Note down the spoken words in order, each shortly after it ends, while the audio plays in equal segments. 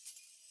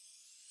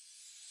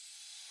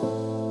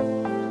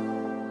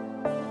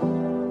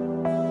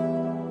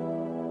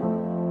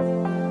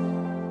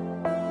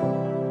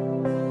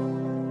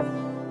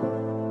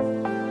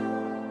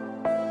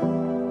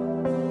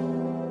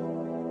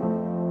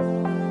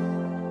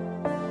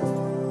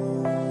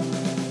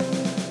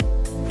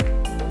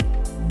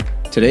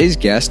Today's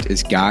guest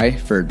is Guy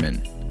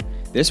Ferdman.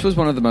 This was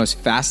one of the most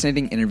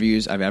fascinating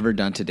interviews I've ever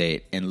done to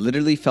date and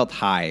literally felt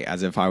high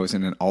as if I was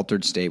in an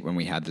altered state when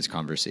we had this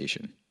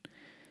conversation.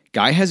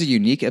 Guy has a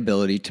unique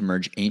ability to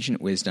merge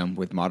ancient wisdom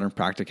with modern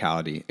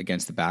practicality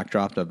against the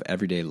backdrop of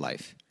everyday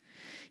life.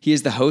 He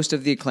is the host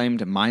of the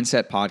acclaimed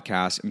Mindset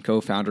podcast and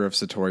co-founder of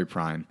Satori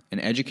Prime, an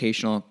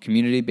educational,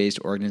 community-based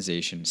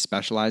organization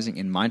specializing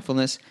in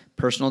mindfulness,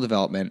 personal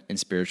development, and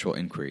spiritual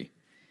inquiry.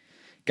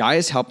 Guy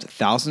has helped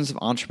thousands of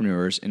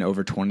entrepreneurs in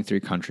over 23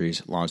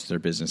 countries launch their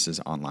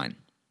businesses online.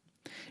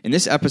 In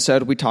this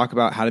episode, we talk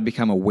about how to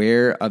become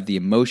aware of the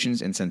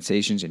emotions and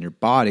sensations in your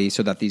body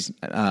so that these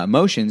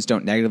emotions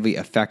don't negatively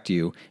affect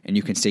you and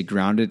you can stay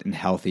grounded and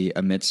healthy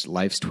amidst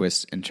life's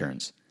twists and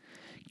turns.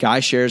 Guy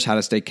shares how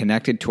to stay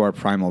connected to our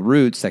primal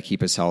roots that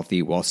keep us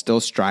healthy while still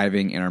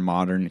striving in our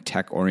modern,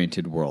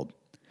 tech-oriented world.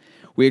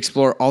 We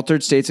explore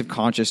altered states of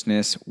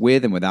consciousness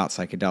with and without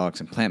psychedelics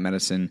and plant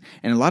medicine,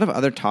 and a lot of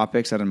other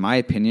topics that, in my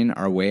opinion,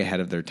 are way ahead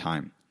of their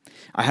time.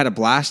 I had a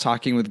blast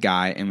talking with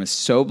Guy and was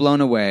so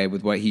blown away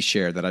with what he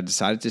shared that I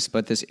decided to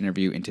split this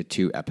interview into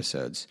 2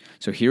 episodes.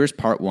 So here is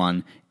part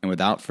 1, and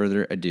without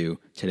further ado,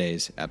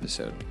 today's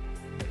episode.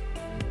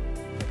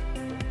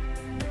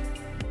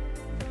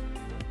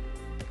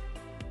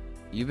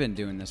 You've been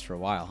doing this for a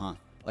while, huh?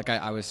 Like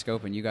I was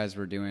scoping, you guys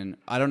were doing,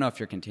 I don't know if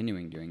you're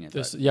continuing doing it.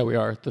 Yeah, we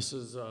are. This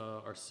is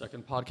our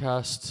second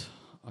podcast.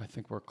 I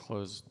think we're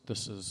close.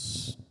 This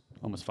is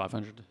almost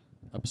 500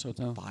 episodes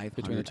now.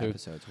 500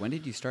 episodes. When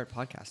did you start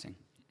podcasting?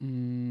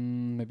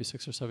 Maybe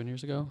 6 or 7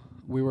 years ago.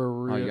 We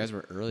were you guys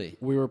were early.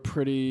 We were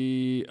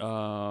pretty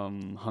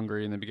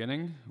hungry in the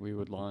beginning. We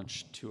would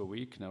launch 2 a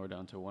week. Now we're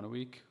down to 1 a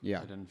week. Yeah.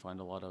 I didn't find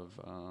a lot of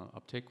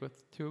uptake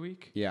with 2 a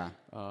week. Yeah.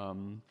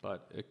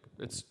 But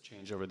it's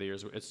changed over the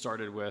years. It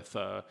started with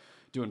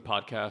doing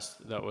podcasts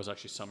that was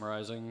actually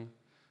summarizing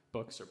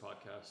books or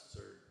podcasts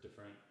or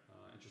different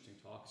interesting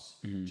talks,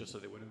 just so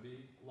they wouldn't be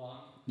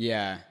long.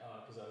 Yeah.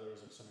 Because there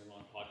was like so many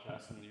long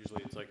podcasts, and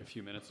usually it's like a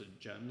few minutes of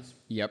gems.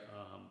 Yep.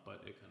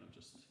 But it kind of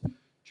just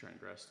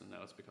transgressed, and now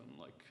it's become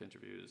like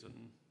interviews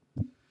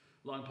and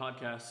long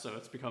podcasts. So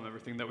it's become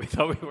everything that we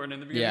thought we weren't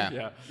in the beginning.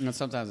 Yeah. And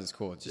sometimes it's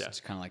cool. It's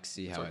just to kind of like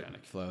see how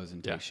it flows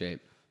and takes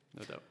shape.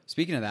 No doubt.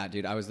 Speaking of that,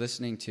 dude, I was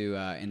listening to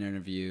an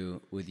interview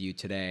with you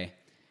today,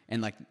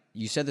 and like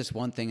you said this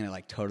one thing, and it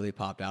like totally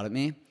popped out at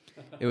me.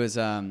 It was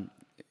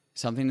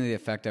something to the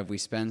effect of we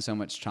spend so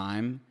much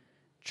time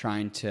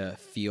trying to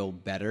feel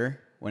better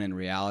when in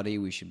reality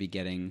we should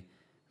be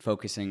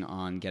focusing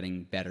on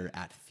getting better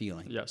at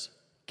feeling. Yes.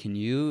 Can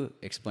you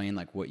explain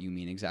like what you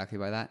mean exactly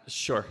by that?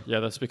 Sure.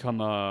 Yeah, that's become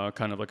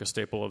kind of like a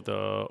staple of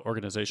the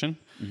organization.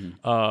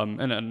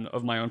 And then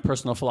of my own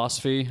personal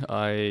philosophy,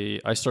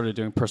 I started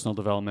doing personal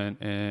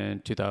development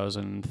in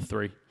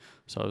 2003.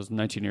 So I was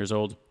 19 years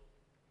old.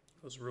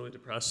 I was really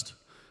depressed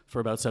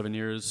for about 7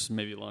 years,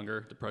 maybe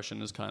longer.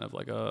 Depression is kind of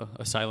like a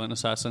silent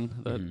assassin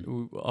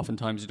that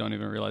oftentimes you don't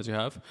even realize you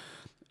have.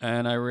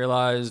 And I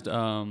realized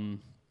from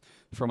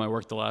my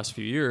work the last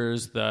few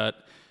years that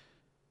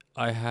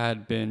I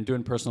had been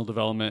doing personal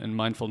development and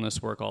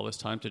mindfulness work all this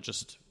time to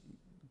just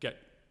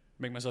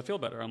make myself feel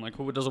better. I'm like,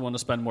 who doesn't want to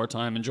spend more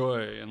time in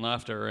joy and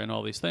laughter and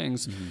all these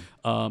things?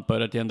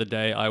 But at the end of the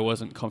day, I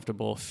wasn't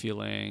comfortable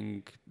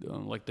feeling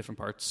like different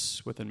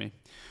parts within me.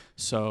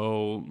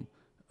 So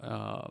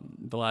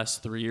the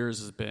last 3 years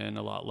has been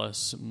a lot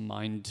less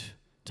mind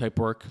type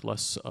work,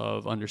 less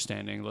of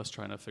understanding, less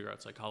trying to figure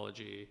out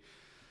psychology,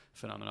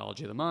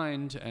 phenomenology of the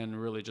mind,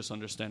 and really just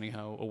understanding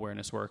how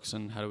awareness works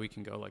and how we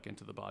can go like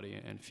into the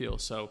body and feel.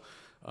 So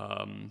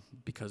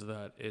because of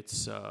that,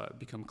 it's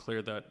become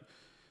clear that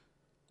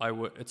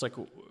it's like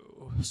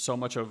so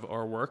much of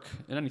our work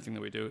and anything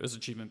that we do is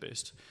achievement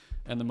based.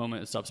 And the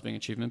moment it stops being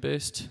achievement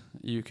based,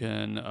 you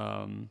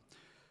can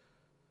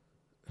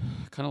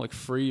kind of like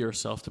free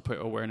yourself to put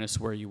awareness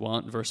where you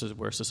want versus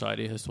where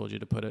society has told you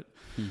to put it.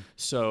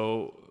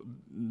 So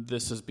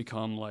this has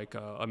become like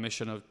a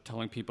mission of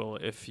telling people,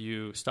 if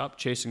you stop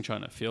chasing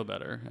trying to feel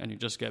better and you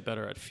just get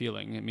better at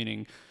feeling,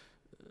 meaning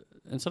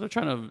instead of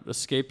trying to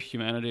escape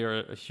humanity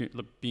or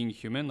being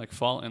human, like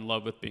fall in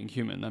love with being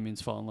human. That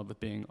means fall in love with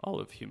being all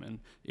of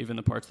human, even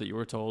the parts that you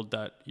were told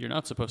that you're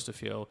not supposed to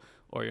feel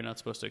or you're not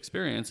supposed to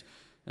experience.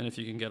 And if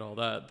you can get all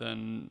that,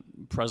 then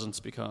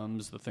presence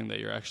becomes the thing that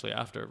you're actually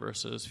after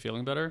versus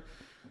feeling better.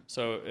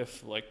 So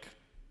if like,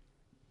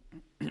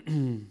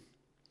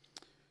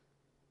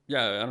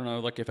 yeah, I don't know,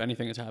 like if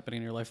anything is happening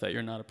in your life that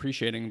you're not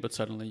appreciating, but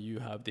suddenly you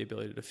have the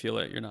ability to feel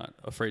it, you're not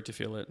afraid to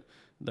feel it,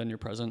 then you're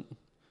present.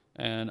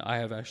 And I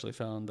have actually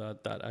found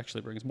that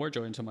actually brings more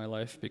joy into my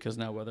life, because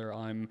now whether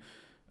I'm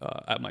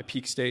at my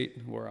peak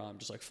state where I'm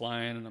just like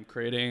flying and I'm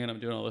creating and I'm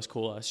doing all this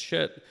cool ass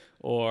shit,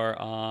 or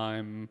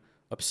I'm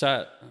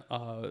upset,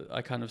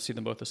 I kind of see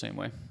them both the same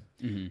way.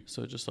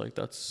 So just like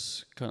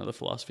that's kind of the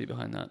philosophy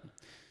behind that.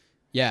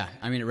 Yeah,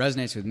 I mean, it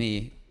resonates with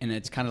me, and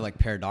it's kind of like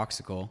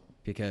paradoxical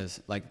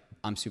because like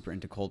I'm super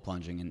into cold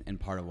plunging, and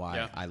part of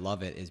why I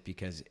love it is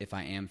because if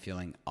I am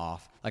feeling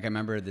off, like I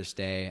remember this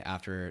day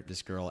after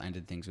this girl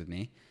ended things with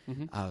me,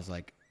 I was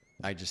like,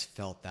 I just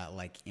felt that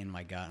like in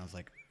my gut, and I was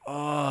like,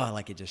 oh,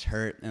 like it just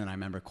hurt. And then I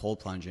remember cold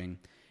plunging,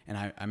 and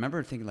I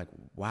remember thinking like,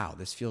 wow,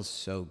 this feels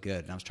so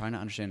good. And I was trying to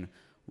understand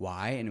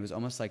why, and it was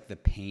almost like the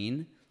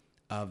pain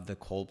of the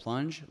cold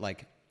plunge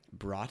like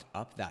brought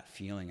up that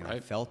feeling, and I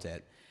felt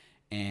it.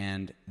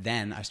 And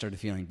then I started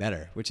feeling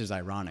better, which is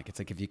ironic. It's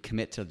like if you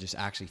commit to just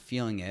actually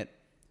feeling it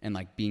and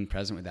like being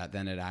present with that,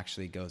 then it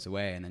actually goes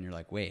away. And then you're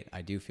like, wait,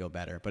 I do feel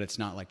better. But it's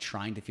not like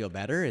trying to feel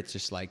better. It's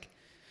just like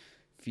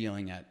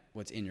feeling at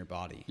what's in your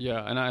body.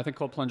 Yeah, and I think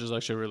cold plunge is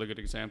actually a really good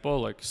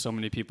example. Like so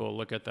many people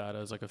look at that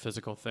as like a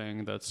physical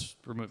thing that's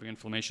removing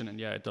inflammation, and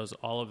yeah, it does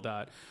all of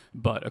that.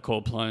 But a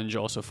cold plunge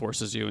also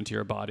forces you into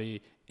your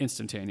body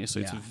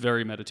instantaneously. It's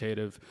very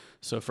meditative.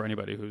 So for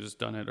anybody who's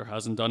done it or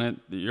hasn't done it,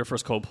 your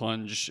first cold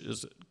plunge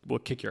will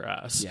kick your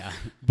ass. Yeah.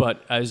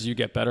 But as you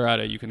get better at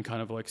it, you can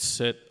kind of like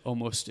sit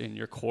almost in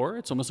your core.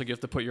 It's almost like you have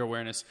to put your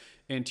awareness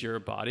into your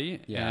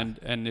body. Yeah.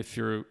 And if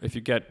you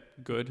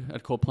get good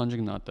at cold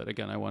plunging, not that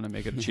again I want to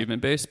make it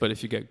achievement based, but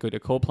if you get good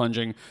at cold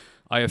plunging,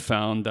 I have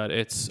found that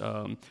it's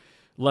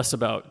less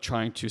about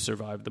trying to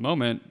survive the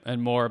moment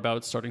and more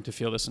about starting to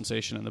feel the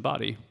sensation in the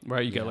body,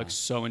 right? You get like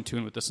so in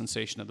tune with the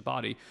sensation of the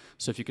body.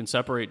 So if you can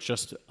separate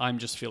I'm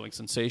just feeling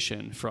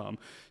sensation from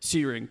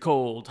searing,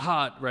 cold,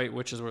 hot, right?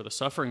 Which is where the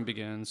suffering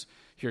begins.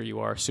 Here you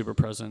are super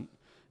present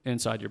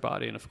inside your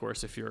body. And of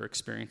course, if you're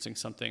experiencing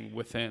something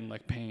within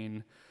like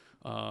pain,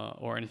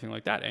 or anything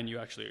like that, and you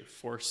actually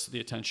force the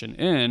attention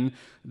in,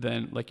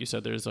 then like you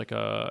said, there's like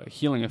a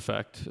healing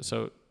effect.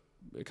 So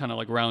it kind of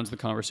like rounds the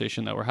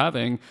conversation that we're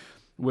having,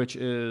 which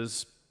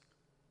is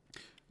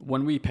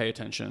when we pay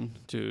attention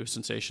to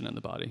sensation in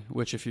the body,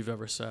 which if you've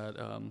ever said,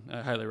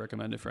 I highly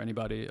recommend it for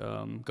anybody,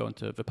 go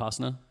into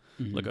Vipassana,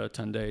 like a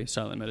 10-day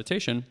silent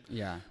meditation.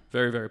 Yeah.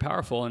 Very, very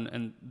powerful.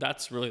 And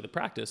that's really the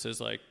practice,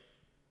 is like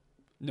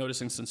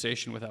noticing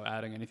sensation without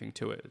adding anything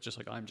to it. It's just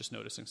like, I'm just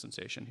noticing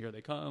sensation. Here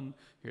they come,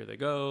 here they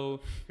go,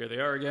 here they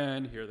are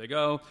again, here they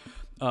go.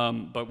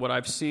 But what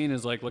I've seen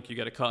is like, look, you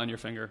get a cut on your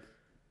finger,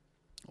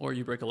 or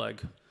you break a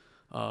leg,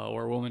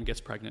 or a woman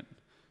gets pregnant.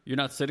 You're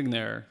not sitting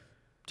there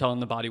telling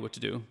the body what to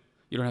do.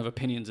 You don't have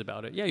opinions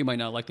about it. Yeah, you might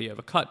not like that you have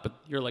a cut, but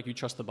you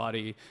trust the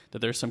body that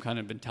there's some kind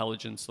of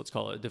intelligence, let's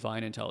call it a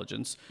divine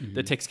intelligence,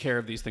 that takes care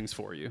of these things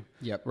for you.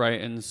 Yep. Right?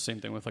 And same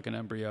thing with like an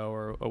embryo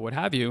or what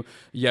have you.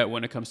 Yet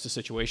when it comes to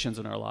situations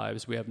in our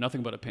lives, we have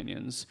nothing but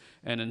opinions.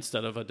 And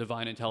instead of a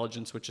divine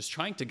intelligence, which is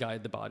trying to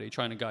guide the body,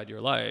 trying to guide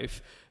your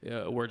life,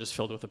 we're just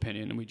filled with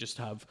opinion, and we just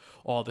have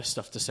all this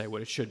stuff to say,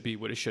 what it should be,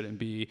 what it shouldn't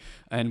be.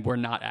 And we're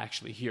not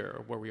actually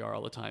here. Where we are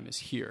all the time is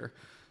here.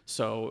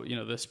 So,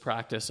 this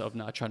practice of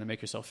not trying to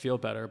make yourself feel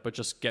better, but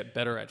just get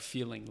better at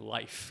feeling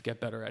life,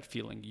 get better at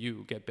feeling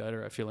you, get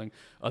better at feeling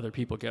other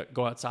people,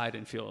 go outside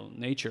and feel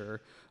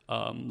nature.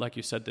 Like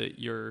you said, that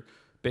you're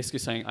basically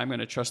saying, I'm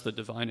going to trust the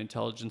divine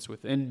intelligence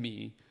within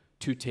me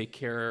to take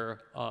care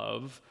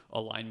of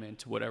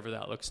alignment, whatever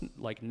that looks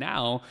like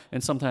now.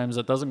 And sometimes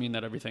that doesn't mean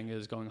that everything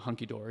is going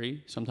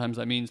hunky-dory. Sometimes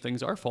that means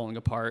things are falling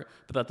apart,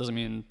 but that doesn't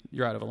mean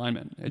you're out of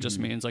alignment. It just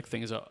means like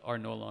things are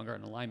no longer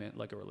in alignment,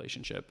 like a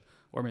relationship,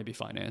 or maybe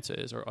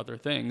finances or other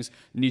things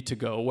need to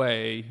go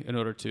away in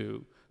order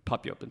to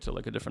pop you up into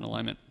like a different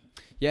alignment.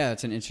 Yeah,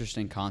 it's an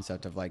interesting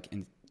concept of like,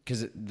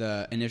 because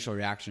the initial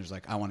reaction is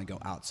like, I want to go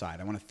outside.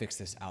 I want to fix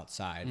this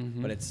outside.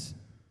 But it's,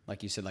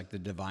 like you said, like the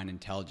divine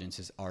intelligence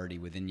is already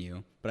within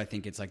you. But I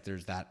think it's like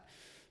there's that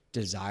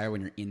desire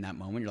when you're in that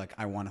moment. You're like,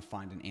 I want to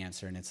find an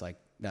answer. And it's like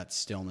that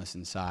stillness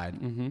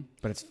inside.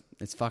 But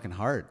it's fucking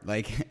hard.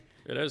 Like,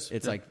 it is.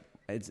 It's like,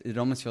 it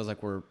almost feels like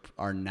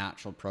our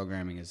natural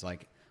programming is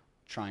like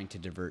trying to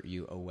divert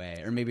you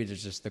away. Or maybe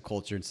there's just the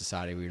culture and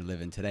society we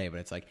live in today. But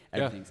it's like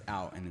everything's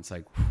out and it's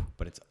like,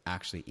 but it's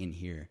actually in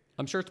here.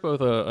 I'm sure it's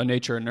both a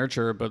nature and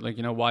nurture, but like,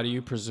 why do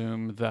you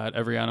presume that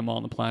every animal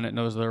on the planet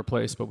knows their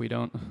place, but we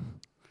don't?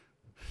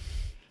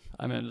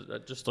 I mean,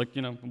 just like,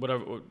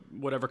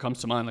 whatever comes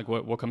to mind, like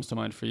what comes to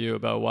mind for you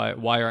about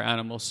why are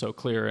animals so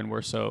clear and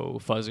we're so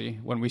fuzzy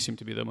when we seem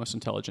to be the most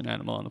intelligent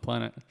animal on the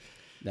planet?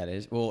 That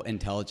is, well,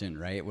 intelligent,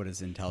 right? What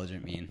does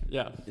intelligent mean?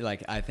 Yeah.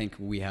 Like, I think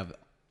we have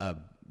a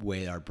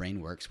way our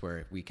brain works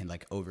where we can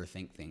like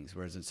overthink things,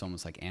 whereas it's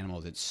almost like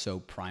animals. It's so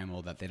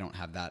primal that they don't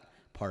have that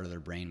part of their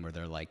brain where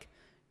they're like,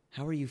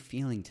 how are you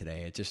feeling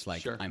today? It's just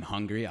like, I'm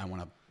hungry. I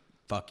want to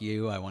fuck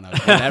you. I want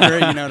to whatever.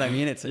 You know what I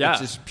mean? It's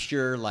just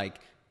pure like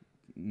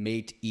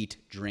mate, eat,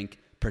 drink,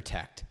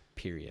 protect,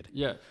 period.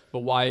 Yeah.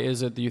 But why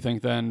is it, do you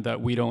think then, that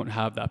we don't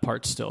have that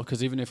part still?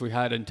 Because even if we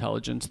had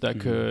intelligence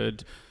that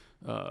could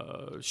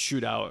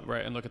shoot out,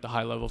 right, and look at the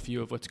high level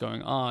view of what's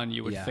going on,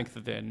 you would think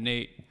that the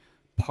innate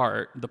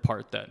part, the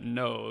part that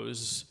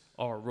knows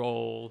our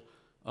role.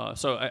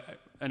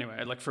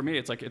 Anyway, like for me,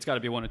 it's like, it's got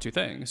to be one of two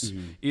things.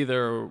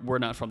 Either we're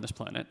not from this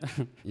planet,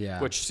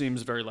 which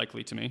seems very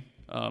likely to me.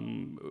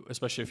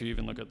 especially if you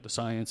even look at the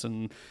science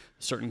and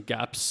certain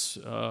gaps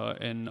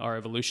in our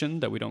evolution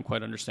that we don't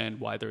quite understand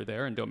why they're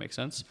there and don't make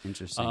sense.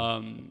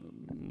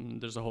 Interesting.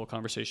 There's a whole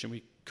conversation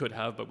we could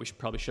have, but we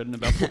shouldn't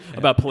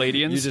about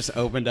Palladians. You just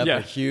opened up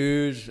a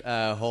huge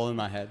hole in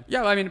my head.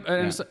 Yeah, I mean,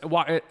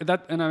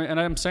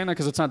 I'm saying that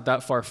because it's not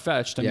that far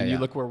fetched. I mean, you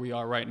look where we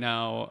are right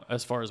now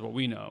as far as what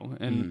we know.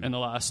 And in the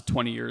last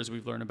 20 years,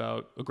 we've learned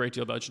about a great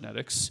deal about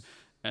genetics.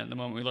 And the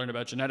moment we learned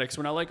about genetics,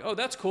 we're not like, oh,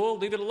 that's cool,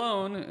 leave it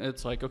alone.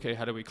 It's like, okay,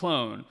 how do we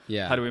clone?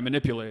 Yeah. How do we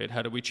manipulate?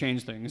 How do we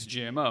change things?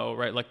 GMO,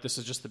 right? Like this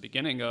is just the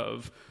beginning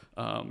of,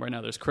 right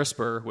now there's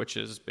CRISPR, which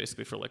is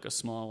basically for like a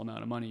small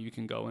amount of money, you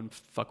can go and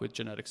fuck with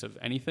genetics of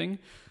anything.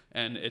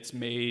 And it's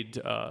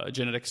made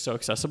genetics so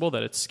accessible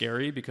that it's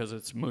scary because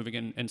it's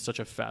moving in such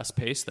a fast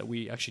pace that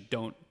we actually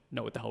don't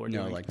know what the hell we're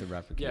doing. Like the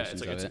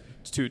replications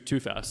it's too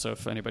fast. So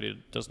if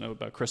anybody doesn't know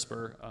about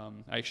CRISPR,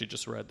 I actually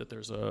just read that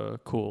there's a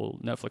cool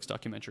Netflix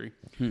documentary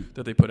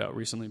that they put out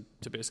recently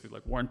to basically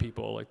like warn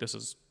people like this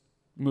is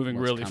moving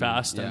really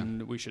fast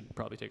and we should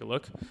probably take a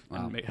look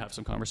and have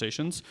some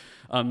conversations.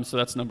 So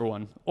that's number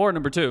one. Or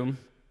number two,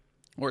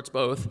 or it's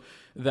both,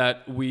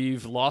 that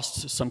we've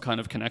lost some kind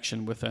of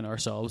connection within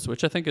ourselves,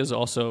 which I think is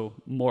also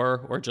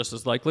more or just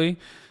as likely,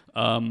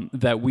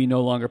 that we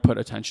no longer put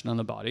attention on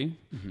the body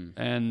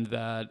and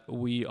that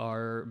we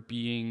are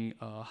being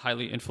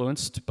highly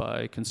influenced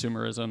by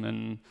consumerism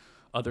and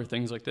other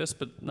things like this,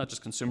 but not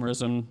just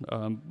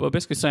consumerism, but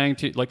basically saying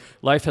to like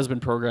life has been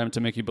programmed to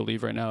make you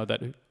believe right now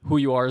that who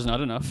you are is not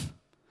enough.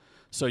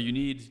 So you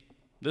need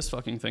this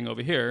fucking thing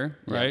over here,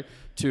 right,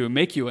 to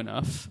make you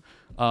enough.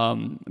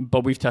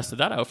 But we've tested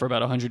that out for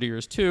about 100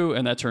 years too,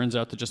 and that turns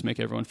out to just make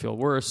everyone feel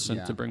worse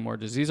and to bring more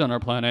disease on our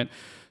planet.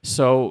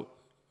 So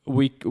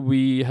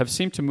we have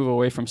seemed to move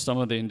away from some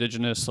of the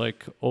indigenous,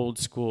 like old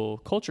school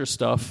culture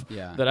stuff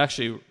that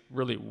actually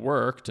really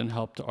worked and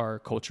helped our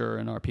culture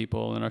and our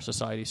people and our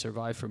society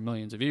survive for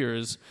millions of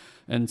years.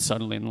 And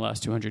suddenly in the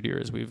last 200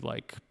 years, we've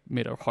like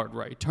made a hard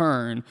right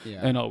turn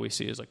and all we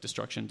see is like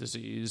destruction,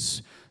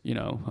 disease,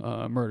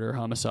 murder,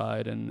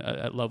 homicide, and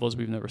at levels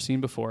we've never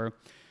seen before.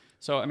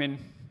 So, I mean,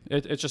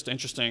 it's just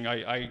interesting.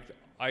 I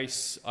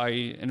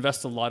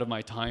invest a lot of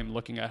my time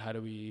looking at how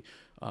do we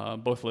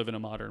both live in a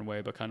modern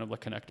way, but kind of like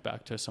connect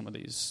back to some of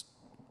these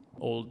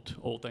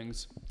old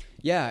things.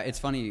 Yeah, it's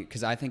funny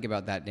because I think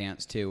about that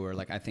dance too, where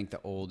like I think the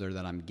older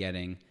that I'm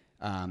getting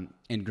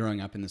and growing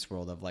up in this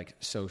world of like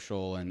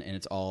social and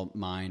it's all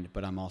mind,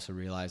 but I'm also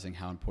realizing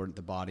how important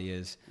the body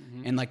is.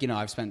 And like,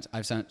 I've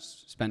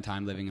spent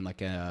time living in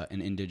like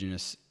an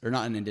indigenous, or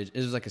not an indigenous,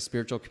 it was like a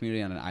spiritual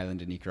community on an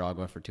island in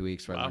Nicaragua for 2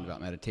 weeks where I learned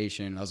about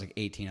meditation. I was like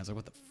 18. I was like,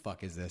 what the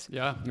fuck is this?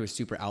 Yeah. It was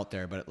super out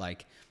there, but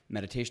like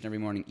meditation every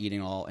morning,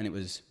 eating and it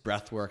was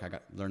breath work. I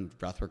learned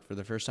breath work for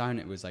the first time. And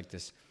it was like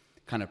this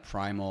kind of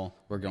primal,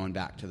 we're going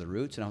back to the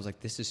roots. And I was like,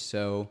 this is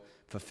so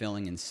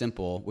fulfilling and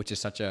simple, which is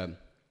such a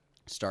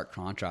stark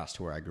contrast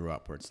to where I grew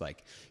up, where it's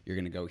like, you're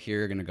going to go here,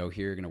 you're going to go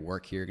here, you're going to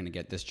work here, you're going to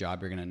get this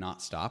job, you're going to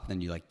not stop.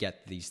 Then you like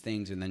get these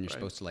things and then you're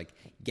supposed to like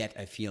get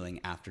a feeling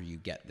after you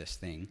get this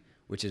thing,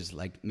 which is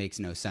like makes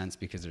no sense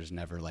because there's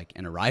never like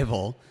an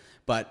arrival.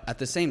 But at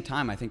the same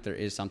time, I think there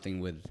is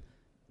something with,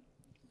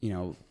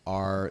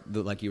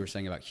 like you were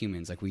saying about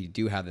humans, like we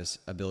do have this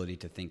ability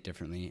to think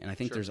differently. And I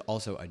think there's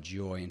also a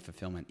joy and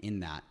fulfillment in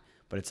that.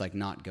 But it's like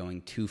not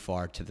going too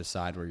far to the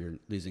side where you're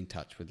losing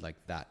touch with like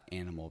that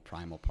animal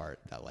primal part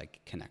that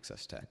like connects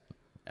us to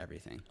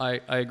everything. I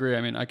agree.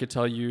 I mean, I could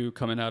tell you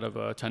coming out of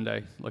a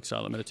 10-day like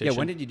silent meditation. Yeah,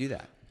 when did you do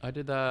that? I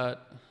did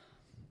that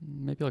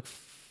maybe like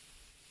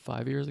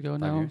 5 years ago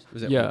now. 5 years?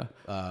 Was it,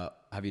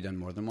 have you done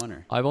more than one?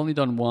 Or? I've only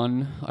done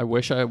one. I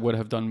wish I would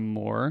have done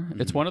more.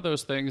 It's one of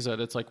those things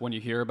that it's like when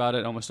you hear about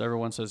it, almost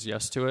everyone says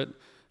yes to it.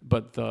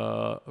 But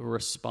the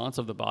response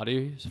of the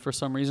body, for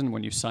some reason,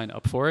 when you sign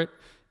up for it,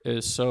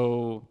 is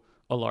so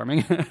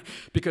alarming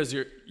because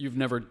you've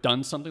never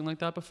done something like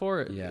that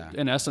before. Yeah.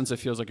 In essence, it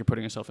feels like you're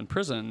putting yourself in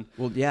prison.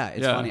 Well, yeah,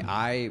 it's funny.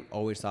 I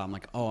always thought, I'm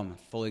like, oh, I'm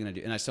fully going to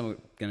do it. And I'm still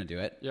going to do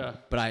it. Yeah.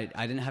 But I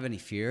didn't have any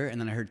fear.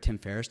 And then I heard Tim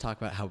Ferriss talk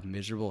about how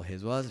miserable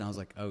his was. And I was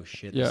like, oh,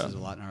 shit, this is a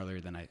lot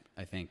gnarlier than I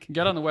think.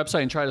 Get on the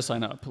website and try to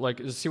sign up. Like,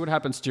 see what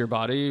happens to your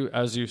body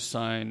as you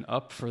sign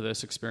up for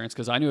this experience.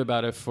 Because I knew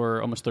about it for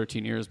almost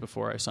 13 years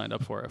before I signed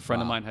up for it. A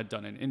friend of mine had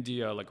done it in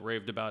India, like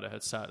raved about it,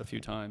 had sat a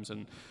few times.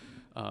 And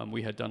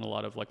we had done a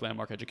lot of like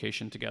landmark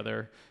education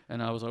together,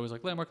 and I was always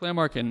like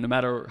landmark, and no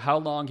matter how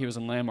long he was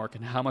in landmark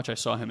and how much I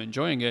saw him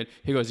enjoying it,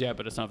 he goes, yeah,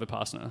 but it's not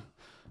Vipassana.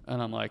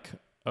 And I'm like,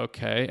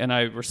 okay. And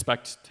I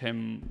respect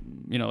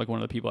him, like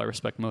one of the people I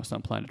respect most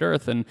on planet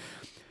Earth. And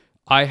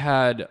I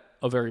had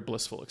a very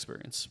blissful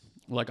experience.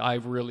 Like I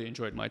really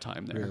enjoyed my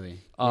time there. Really?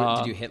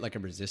 Did you hit like a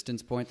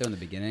resistance point though in the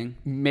beginning?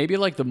 Maybe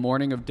like the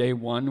morning of day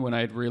one when I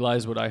had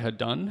realized what I had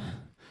done.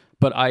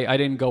 But I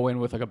didn't go in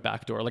with like a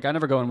back door. Like I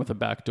never go in with a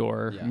back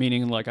door,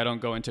 meaning like I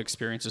don't go into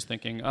experiences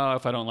thinking, oh,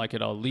 if I don't like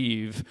it, I'll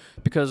leave.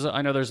 Because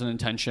I know there's an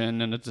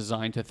intention and a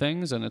design to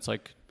things. And it's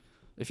like,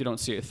 if you don't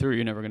see it through,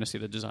 you're never going to see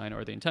the design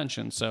or the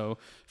intention. So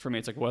for me,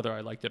 it's like whether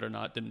I liked it or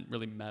not didn't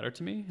really matter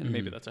to me. And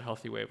maybe that's a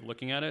healthy way of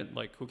looking at it.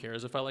 Like, who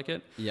cares if I like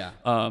it? Yeah.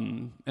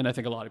 And I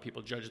think a lot of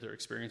people judge their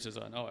experiences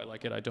on, I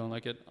like it, I don't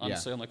like it.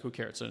 Honestly, I'm like, who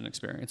cares? It's an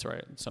experience,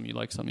 right? Some you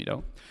like, some you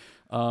don't.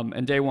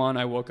 And day one,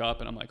 I woke up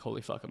and I'm like,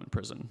 holy fuck, I'm in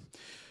prison.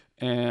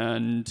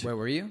 And where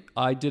were you?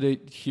 I did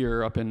it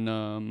here up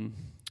in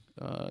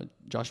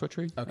Joshua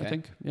Tree, I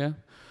think. Yeah.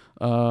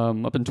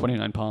 Up in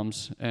 29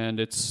 Palms, and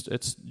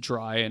it's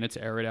dry and it's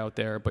arid out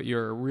there, but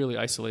you're really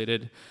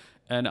isolated.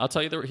 And I'll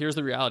tell you, here's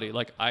the reality.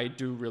 Like, I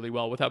do really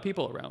well without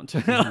people around.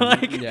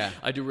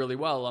 I do really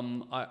well.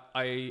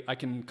 I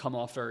can come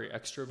off very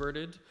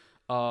extroverted,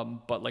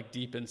 but like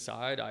deep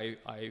inside,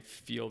 I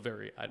feel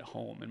very at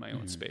home in my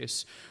own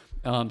space.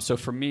 So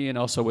for me, and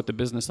also with the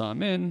business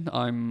I'm in,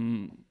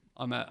 I'm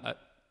at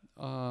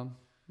I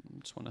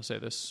just want to say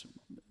this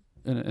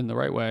in the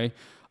right way.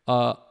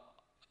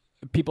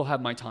 People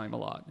have my time a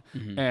lot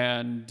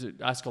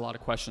and ask a lot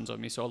of questions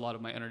of me. So a lot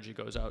of my energy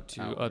goes out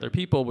to other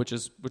people, which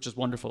is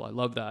wonderful. I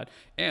love that.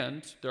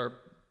 And there are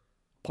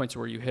points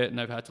where you hit,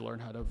 and I've had to learn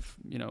how to,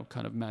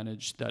 kind of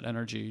manage that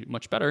energy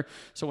much better.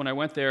 So when I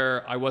went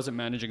there, I wasn't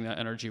managing that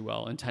energy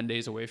well, and 10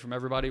 days away from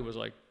everybody was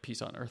like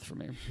peace on earth for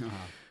me.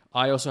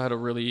 I also had a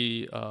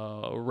really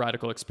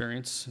radical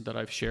experience that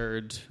I've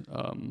shared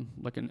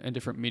like in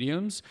different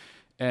mediums.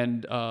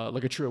 And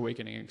like a true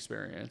awakening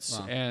experience.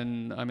 Wow.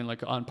 And I mean,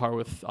 like on par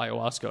with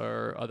ayahuasca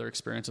or other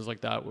experiences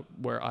like that,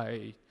 where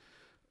I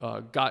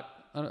got,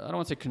 I don't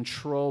want to say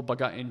control, but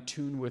got in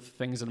tune with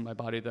things in my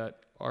body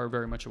that are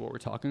very much of what we're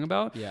talking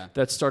about. Yeah.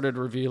 That started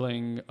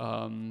revealing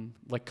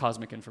like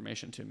cosmic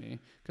information to me.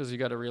 Because you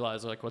got to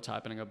realize like what's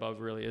happening above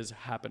really is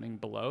happening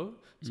below.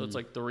 So it's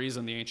like the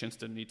reason the ancients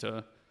didn't need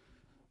to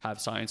have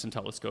science and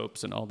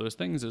telescopes and all those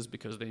things is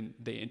because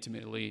they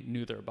intimately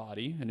knew their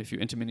body. And if you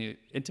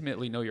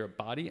intimately know your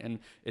body and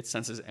it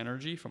senses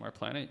energy from our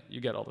planet,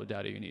 you get all the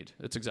data you need.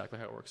 It's exactly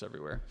how it works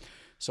everywhere.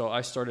 So I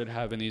started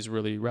having these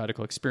really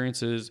radical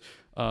experiences.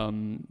 I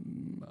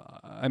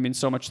mean,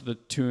 so much to the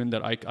tune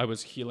that I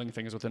was healing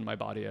things within my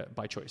body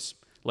by choice.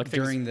 Like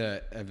during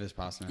the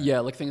Vipassana. Yeah,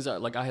 like things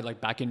that, like I had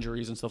like back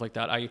injuries and stuff like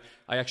that. I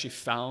actually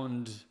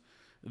found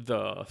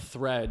the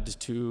thread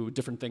to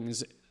different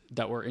things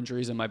that were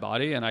injuries in my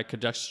body, and I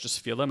could just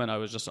feel them, and I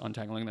was just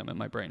untangling them in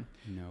my brain.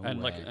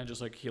 And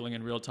just like healing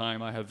in real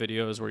time. I have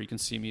videos where you can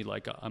see me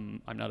like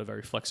I'm not a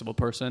very flexible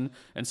person,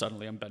 and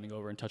suddenly I'm bending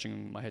over and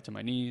touching my head to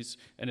my knees,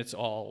 and it's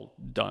all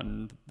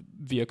done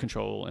via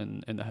control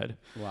in the head.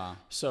 Wow.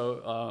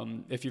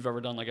 So if you've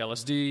ever done like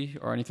LSD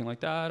or anything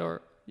like that,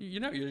 or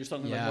you're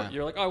suddenly like,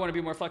 you're like, I want to be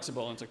more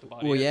flexible, and it's like the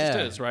body just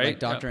is, right? Like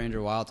Dr.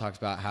 Andrew Weil talks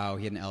about how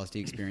he had an LSD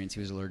experience.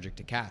 He was allergic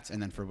to cats,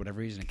 and then for whatever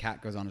reason, a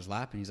cat goes on his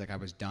lap, and he's like, I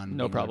was done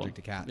being allergic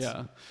to cats.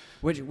 Yeah.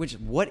 Which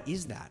what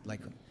is that?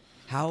 Like,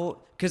 how?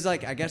 Because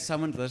like I guess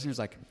someone listening is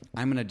like,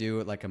 I'm gonna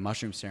do like a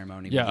mushroom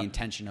ceremony with the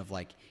intention of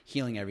like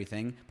healing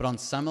everything. But on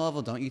some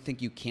level, don't you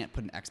think you can't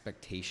put an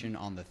expectation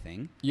on the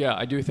thing? Yeah,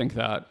 I do think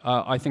that.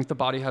 I think the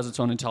body has its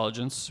own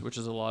intelligence, which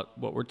is a lot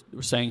what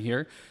we're saying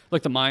here.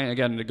 Like the mind,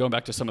 again, going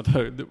back to some of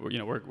the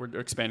we're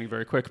expanding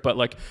very quick, but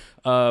like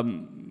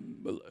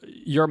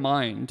your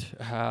mind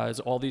has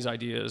all these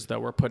ideas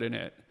that were put in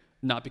it,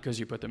 not because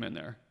you put them in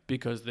there,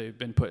 because they've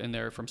been put in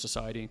there from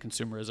society and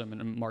consumerism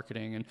and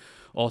marketing and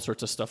all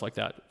sorts of stuff like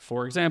that.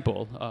 For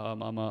example,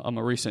 I'm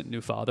a recent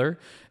new father,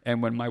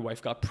 and when my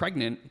wife got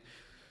pregnant,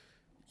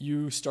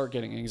 you start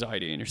getting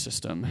anxiety in your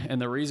system. And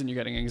the reason you're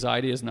getting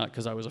anxiety is not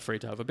because I was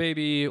afraid to have a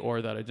baby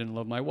or that I didn't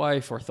love my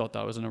wife or thought that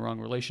I was in a wrong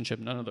relationship.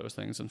 None of those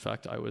things. In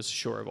fact, I was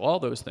sure of all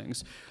those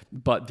things.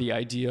 But the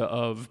idea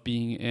of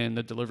being in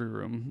the delivery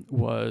room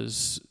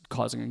was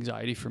causing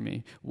anxiety for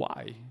me.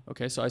 Why?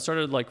 Okay, so I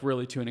started like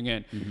really tuning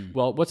in. Mm-hmm.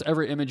 Well, what's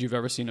every image you've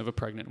ever seen of a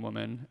pregnant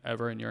woman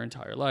ever in your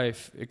entire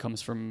life? It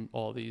comes from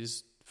all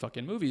these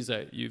fucking movies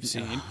that you've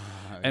seen.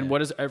 And what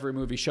does every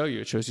movie show you?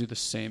 It shows you the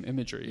same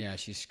imagery. Yeah,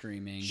 she's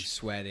screaming,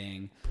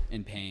 sweating,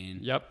 in pain.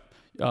 Yep.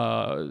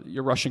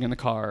 You're rushing in the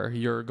car.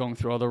 You're going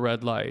through all the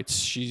red lights.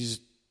 She's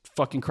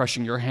fucking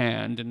crushing your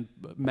hand, and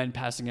men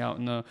passing out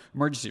in the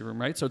emergency room,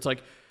 right? So it's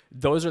like,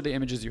 those are the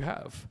images you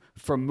have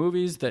from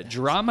movies that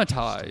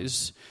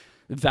dramatize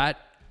that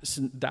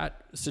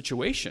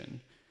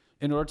situation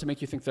in order to make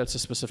you think that's a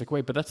specific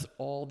way. But that's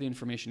all the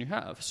information you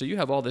have. So you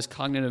have all this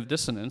cognitive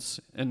dissonance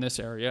in this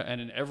area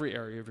and in every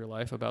area of your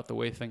life about the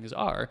way things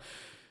are.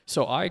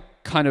 So I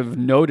kind of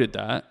noted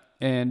that.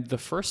 And the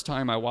first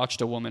time I watched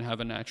a woman have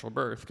a natural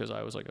birth, because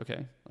I was like,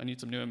 okay, I need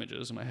some new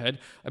images in my head,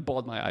 I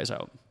bawled my eyes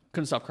out.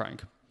 Couldn't stop crying.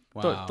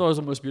 Wow. That was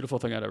the most beautiful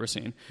thing I'd ever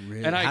seen.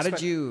 Really? And how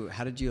did you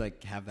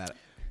like have that?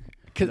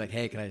 Like,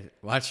 hey, can I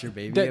watch your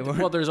baby?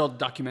 Well, there's all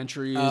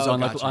documentaries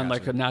on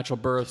a natural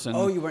births.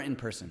 And you weren't in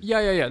person.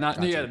 Yeah. No.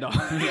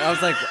 I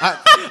was like,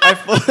 I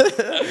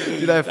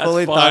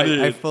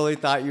fully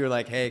thought you were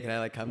like, hey, can I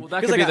like come? Well,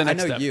 that could be the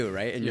next step. I know you,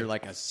 right? And you're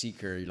like a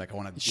seeker. You're like, I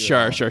want to do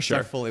it. Sure.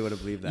 I fully would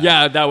have believed that.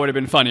 Yeah, that would have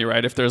been funny,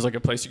 right? If there's like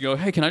a place you go,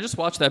 hey, can I just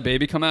watch that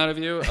baby come out of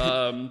you?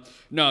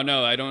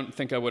 No, I don't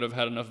think I would have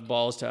had enough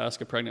balls to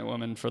ask a pregnant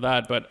woman for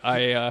that. But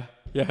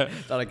Yeah.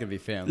 Thought I could be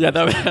family. Yeah,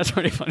 that's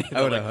pretty funny.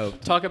 I would have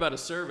hoped. Talk about a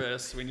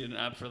service. We need an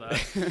app for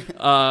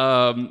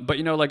that. But,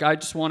 you know, like I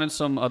just wanted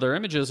some other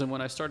images. And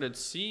when I started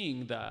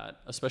seeing that,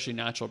 especially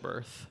natural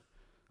birth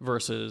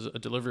versus a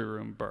delivery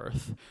room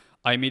birth,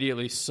 I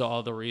immediately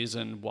saw the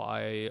reason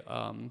why,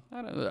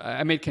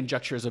 I made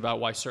conjectures about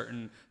why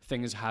certain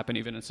things happen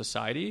even in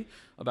society,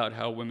 about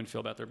how women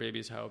feel about their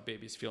babies, how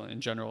babies feel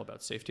in general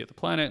about safety of the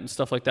planet and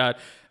stuff like that.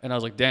 And I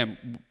was like,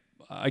 damn,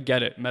 I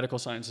get it. Medical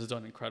science has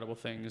done incredible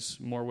things.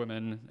 More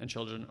women and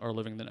children are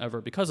living than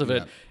ever because of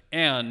it.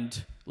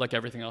 And like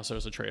everything else, there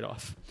was a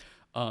trade-off.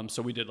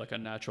 So we did like a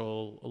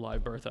natural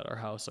live birth at our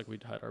house. Like we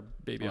had our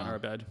baby on our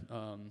bed.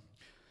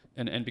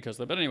 And because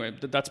of that. But anyway,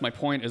 that's my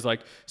point is like,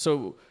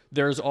 so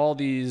there's all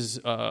these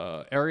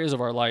areas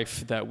of our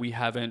life that we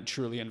haven't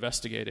truly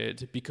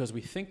investigated because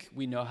we think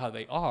we know how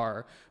they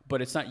are,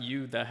 but it's not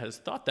you that has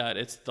thought that.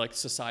 It's like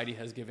society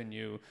has given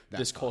you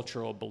this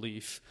cultural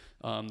belief.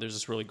 There's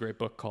this really great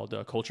book called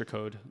Culture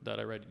Code that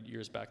I read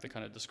years back that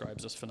kind of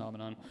describes this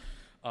phenomenon.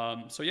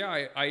 So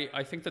yeah,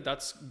 I think that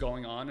that's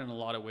going on in a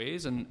lot of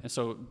ways. And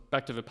so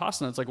back to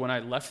Vipassana, it's like when I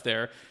left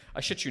there, I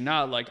shit you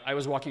not, like I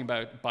was walking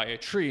by a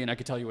tree and I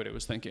could tell you what it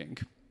was thinking.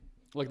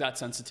 Like that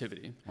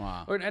sensitivity.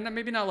 Wow. And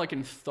maybe not like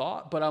in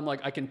thought, but I'm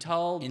like, I can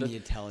tell in the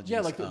intelligence.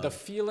 Yeah, like the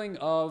feeling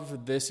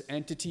of this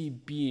entity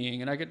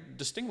being, and I could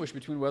distinguish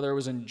between whether it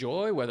was in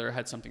joy, whether it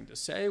had something to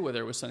say,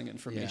 whether it was sending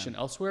information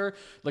elsewhere,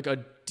 like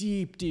a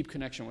deep, deep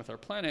connection with our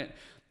planet.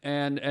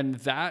 And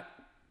that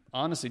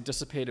honestly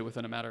dissipated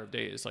within a matter of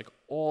days. Like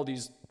all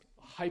these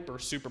hyper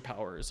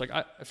superpowers. Like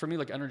for me,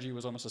 like energy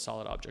was almost a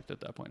solid object at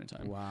that point in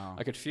time. Wow.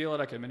 I could feel it.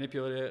 I could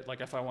manipulate it.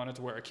 Like if I wanted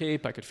to wear a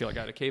cape, I could feel like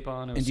I had a cape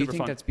on. It was and do you super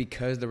think fun. that's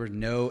because there were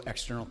no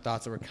external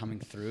thoughts that were coming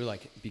through?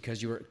 Like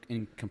because you were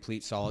in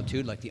complete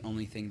solitude, like the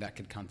only thing that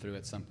could come through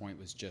at some point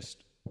was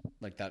just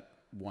like that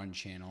one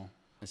channel,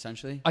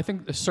 essentially? I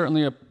think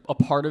certainly a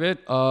part of it.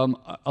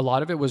 A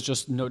lot of it was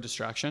just no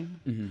distraction.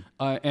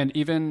 Mm-hmm. And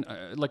even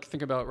like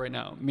think about right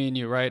now, me and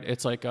you, right?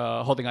 It's like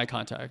holding eye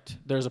contact.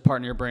 There's a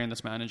part in your brain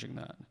that's managing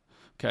that.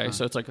 Okay,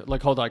 so it's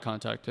like hold eye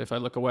contact. If I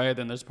look away,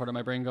 then there's part of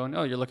my brain going,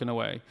 oh, you're looking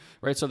away,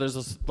 right? So there's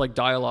this like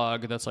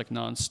dialogue that's like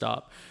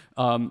nonstop.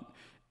 And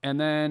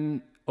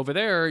then over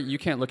there, you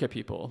can't look at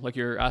people. Like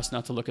you're asked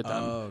not to look at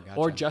them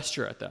or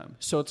gesture at them.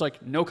 So it's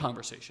like no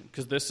conversation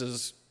because this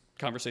is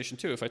conversation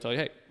too. If I tell you,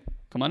 hey,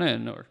 come on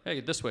in, or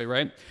hey, this way,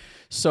 right?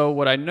 So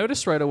what I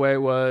noticed right away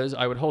was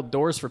I would hold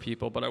doors for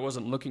people, but I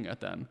wasn't looking at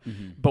them.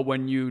 Mm-hmm. But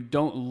when you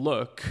don't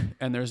look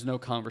and there's no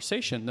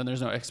conversation, then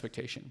there's no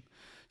expectation.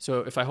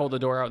 So if I hold the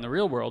door out in the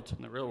real world,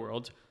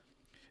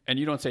 and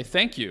you don't say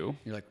thank you,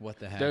 you're like, what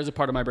the heck? There's a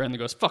part of my brain that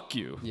goes, fuck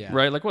you,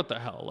 right? Like, what the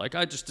hell? Like,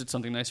 I just did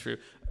something nice for you.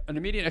 An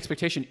immediate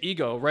expectation,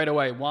 ego, right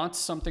away, wants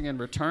something in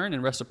return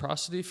and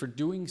reciprocity for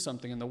doing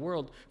something in the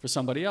world for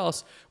somebody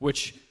else,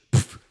 which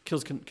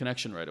kills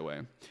connection right away.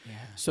 Yeah.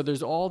 So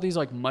there's all these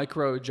like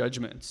micro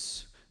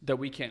judgments that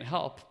we can't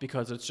help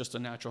because it's just a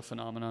natural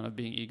phenomenon of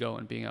being ego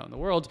and being out in the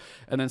world.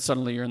 And then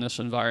suddenly you're in this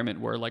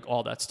environment where like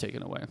all that's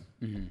taken away.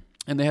 Mm-hmm.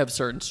 And they have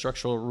certain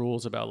structural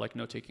rules about like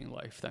no taking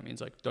life. That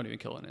means like don't even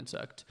kill an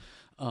insect.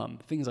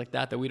 Things like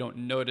that we don't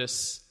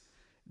notice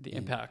the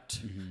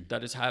impact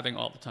that it's having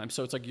all the time.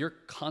 So it's like you're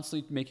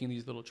constantly making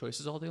these little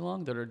choices all day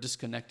long that are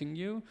disconnecting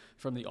you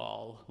from the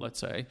all, let's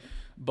say.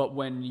 But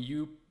when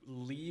you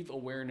leave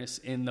awareness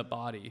in the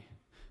body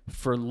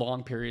for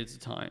long periods of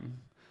time,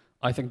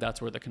 I think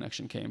that's where the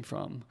connection came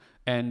from.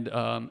 And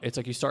it's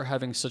like you start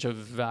having such a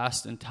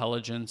vast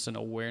intelligence and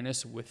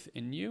awareness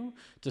within you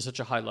to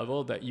such a high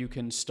level that you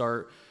can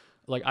start,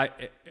 like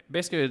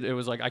basically it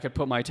was like I could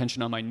put my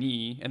attention on my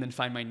knee and then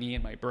find my knee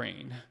in my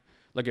brain.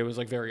 Like it was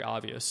like very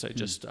obvious.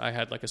 I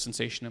had like a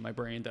sensation in my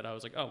brain that I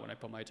was like, oh, when I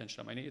put my attention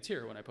on my knee, it's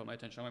here. When I put my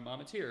attention on my mom,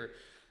 it's here.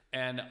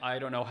 And I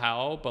don't know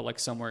how, but like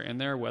somewhere in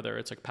there, whether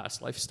it's like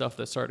past life stuff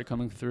that started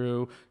coming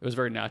through, it was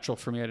very natural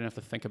for me. I didn't have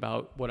to think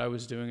about what I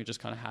was doing. It just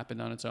kind of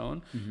happened on its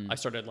own. Mm-hmm. I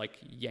started like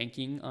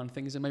yanking on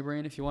things in my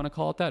brain, if you want to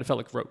call it that. It felt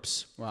like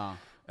ropes. Wow.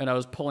 And I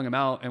was pulling them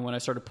out. And when I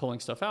started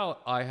pulling stuff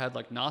out, I had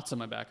like knots in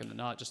my back and the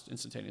knot just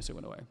instantaneously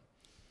went away.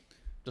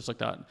 Just like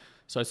that.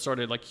 So I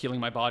started like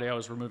healing my body. I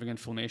was removing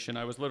inflammation.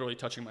 I was literally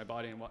touching my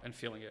body and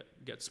feeling it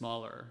get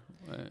smaller.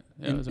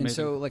 It was amazing. And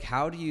so like,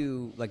 how do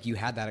you, like you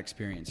had that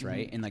experience,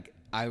 right? Mm-hmm. And like,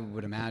 I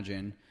would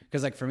imagine,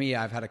 because like for me,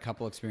 I've had a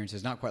couple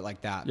experiences, not quite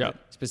like that, but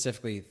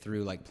specifically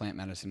through like plant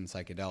medicine and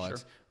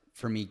psychedelics,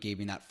 for me gave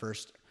me that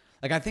first,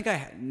 like I think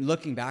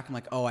looking back, I'm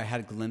like, oh, I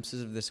had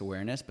glimpses of this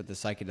awareness, but the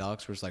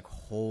psychedelics was like,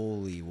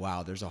 holy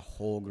wow, there's a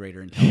whole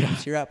greater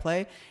intelligence here at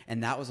play.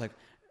 And that was like,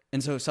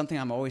 and so something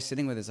I'm always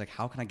sitting with is like,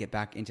 how can I get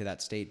back into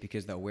that state?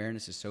 Because the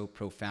awareness is so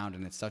profound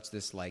and it's such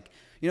this like,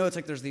 you know, it's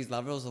like there's these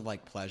levels of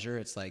like pleasure.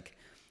 It's like,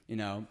 you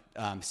know,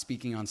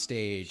 speaking on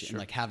stage and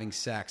like having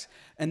sex.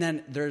 And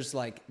then there's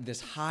like this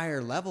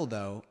higher level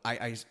though.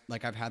 I've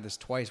had this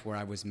twice where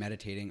I was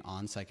meditating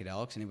on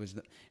psychedelics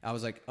and I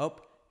was like, oh,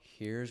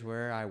 here's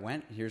where I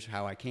went. Here's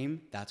how I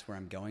came. That's where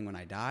I'm going when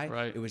I die.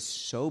 Right. It was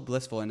so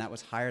blissful. And that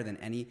was higher than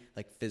any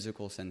like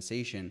physical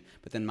sensation.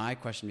 But then my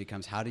question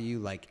becomes, how do you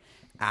like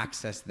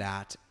access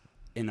that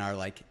in our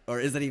like, or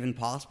is that even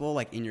possible?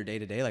 Like in your day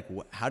to day, like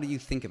how do you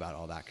think about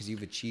all that? Because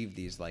you've achieved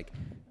these like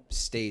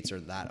states or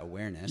that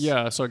awareness.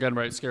 Yeah. So again,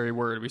 right, scary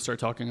word. We start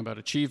talking about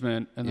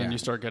achievement, and then Yeah.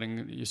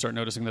 you start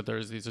noticing that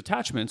there's these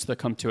attachments that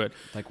come to it.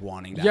 Like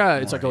wanting that. Yeah,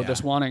 it's more, like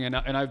this wanting, and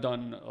I've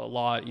done a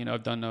lot. You know,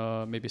 I've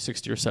done maybe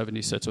 60 or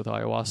 70 sits with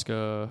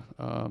ayahuasca.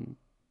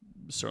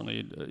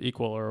 Certainly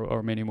equal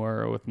or many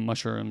more with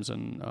mushrooms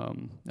and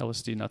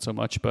LSD, not so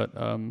much, but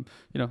you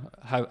know,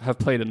 have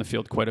played in the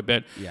field quite a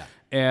bit. Yeah.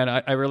 And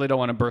I really don't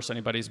want to burst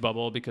anybody's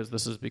bubble because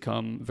this has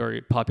become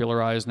very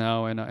popularized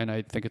now, and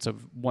I think it's a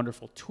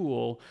wonderful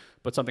tool.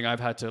 But something I've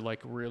had to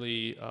like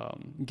really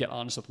get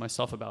honest with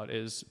myself about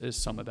is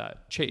some of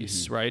that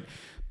chase, right?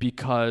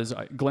 Because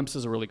glimpse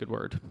is a really good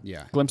word.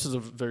 Yeah. Glimpse is a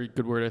very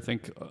good word, I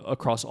think,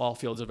 across all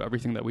fields of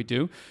everything that we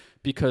do.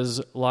 Because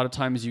a lot of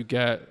times you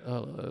get,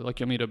 like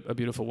you'll meet a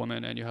beautiful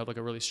woman and you have like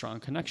a really strong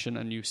connection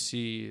and you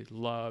see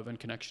love and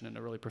connection in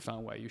a really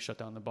profound way. You shut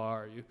down the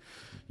bar,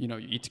 you know,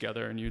 you eat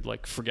together and you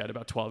like forget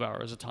about 12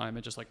 hours of time.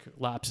 It just like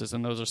lapses.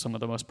 And those are some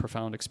of the most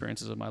profound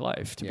experiences of my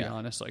life, to be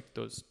honest, like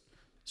those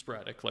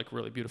sporadic, like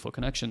really beautiful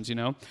connections, you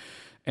know?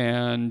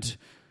 And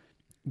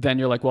then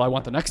you're like, well, I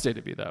want the next day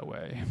to be that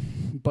way.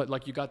 But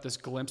like you got this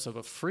glimpse of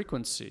a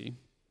frequency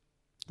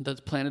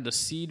that's planted a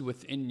seed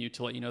within you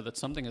to let you know that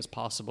something is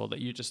possible that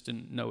you just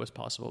didn't know was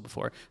possible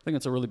before. I think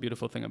it's a really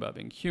beautiful thing about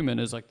being human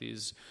is like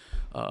these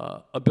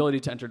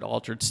ability to enter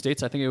altered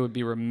states. I think it would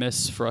be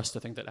remiss for us to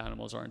think that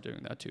animals aren't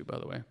doing that too, by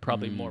the way,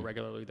 probably more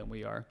regularly than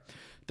we are.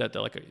 That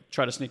they're like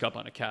try to sneak up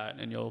on a cat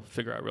and you'll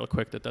figure out real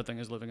quick that thing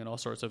is living in all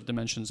sorts of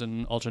dimensions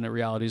and alternate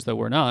realities that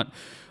we're not.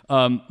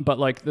 But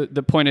like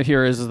the point of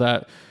here is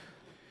that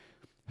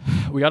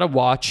we got to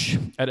watch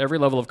at every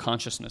level of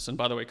consciousness. And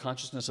by the way,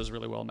 consciousness is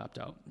really well mapped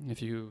out.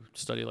 If you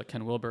study like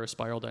Ken Wilber,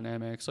 spiral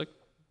dynamics, like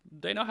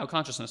they know how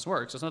consciousness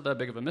works. It's not that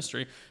big of a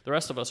mystery. The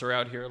rest of us are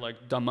out here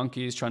like dumb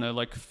monkeys trying to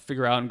like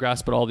figure out and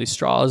grasp at all these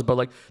straws. But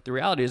like the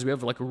reality is we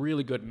have like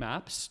really good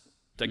maps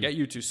that get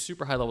you to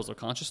super high levels of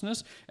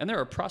consciousness. And there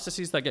are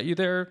processes that get you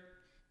there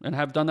and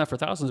have done that for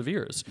thousands of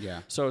years.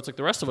 Yeah. So it's like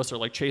the rest of us are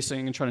like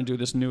chasing and trying to do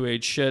this new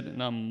age shit.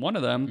 And I'm one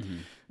of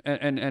them.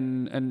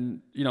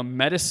 And you know,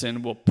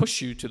 medicine will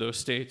push you to those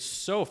states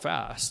so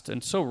fast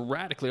and so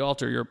radically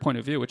alter your point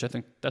of view, which I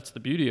think that's the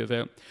beauty of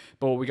it.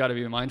 But what we got to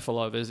be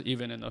mindful of is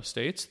even in those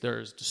states,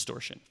 there's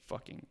distortion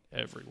fucking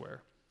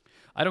everywhere.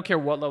 I don't care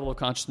what level of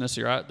consciousness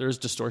you're at, there's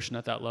distortion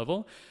at that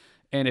level.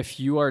 And if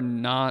you are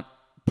not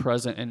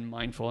present and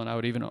mindful, and I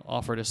would even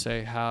offer to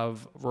say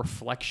have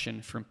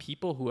reflection from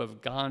people who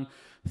have gone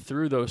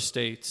through those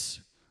states,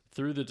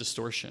 through the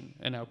distortion,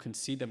 and now can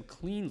see them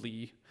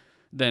cleanly,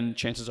 then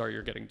chances are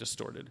you're getting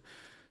distorted.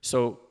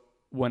 So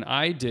when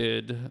I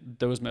did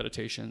those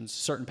meditations,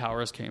 certain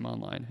powers came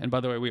online. And by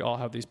the way, we all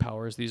have these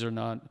powers. These are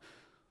not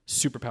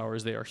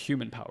superpowers. They are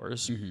human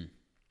powers.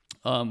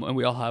 And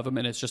we all have them.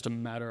 And it's just a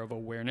matter of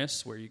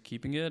awareness, where you're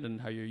keeping it and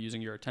how you're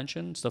using your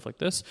attention, stuff like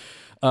this.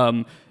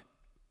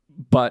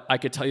 But I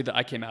could tell you that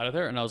I came out of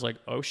there and I was like,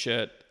 oh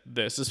shit,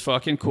 this is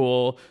fucking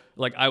cool.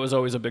 Like I was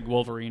always a big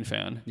Wolverine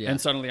fan. Yeah. And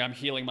suddenly I'm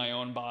healing my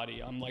own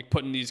body. I'm like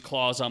putting these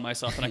claws on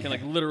myself and I can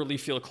like literally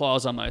feel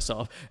claws on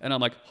myself. And I'm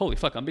like, holy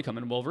fuck, I'm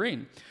becoming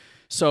Wolverine.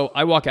 So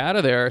I walk out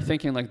of there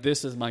thinking like,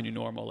 this is my new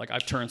normal. Like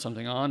I've turned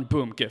something on,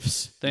 boom,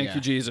 gifts. Thank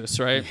you, Jesus,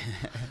 right?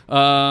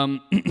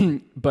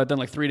 But then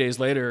like 3 days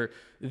later,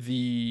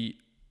 the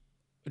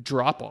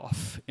drop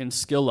off in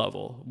skill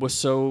level was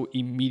so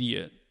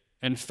immediate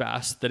and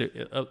fast that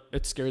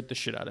it scared the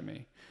shit out of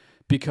me,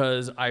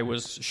 because I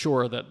was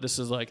sure that this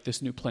is like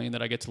this new plane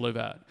that I get to live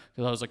at.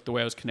 Because I was like, the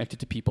way I was connected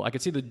to people, I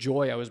could see the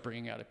joy I was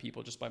bringing out of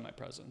people just by my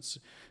presence.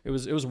 It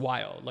was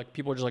wild. Like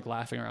people were just like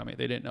laughing around me.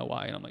 They didn't know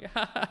why. And I'm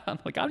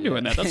like, I'm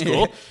doing that. That's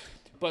cool.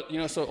 But you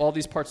know, so all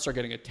these parts start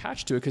getting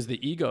attached to it because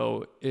the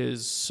ego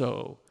is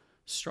so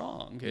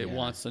strong. It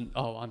wants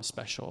I'm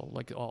special,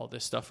 like all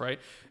this stuff. Right.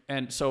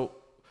 And so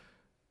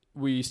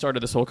we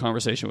started this whole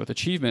conversation with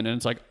achievement, and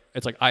it's like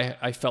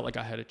I felt like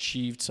I had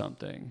achieved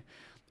something,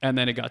 and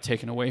then it got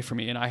taken away from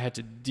me, and I had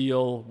to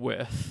deal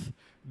with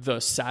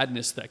the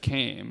sadness that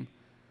came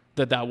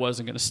that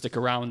wasn't going to stick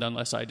around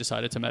unless I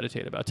decided to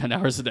meditate about 10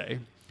 hours a day.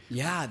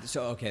 Yeah.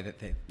 So okay.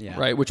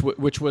 Right.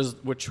 Which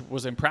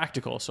was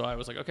impractical. So I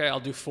was like, okay, I'll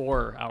do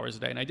 4 hours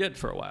a day, and I did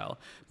for a while.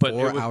 But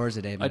 4 hours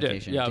a day of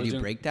meditation. I did. Yeah. Did you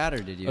break that,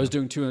 or did you? I was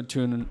doing two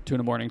in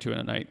the morning, 2 in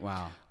the night.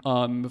 Wow.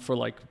 For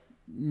like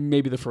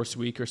maybe the first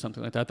week or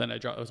something like that. Then I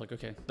was like,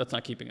 okay, that's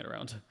not keeping it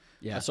around.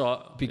 Yeah.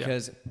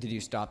 Did you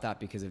stop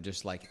that because of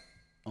just like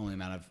only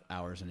amount of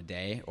hours in a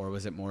day, or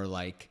was it more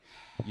like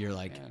you're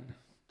like? Man,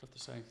 tough to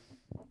say.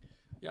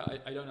 Yeah,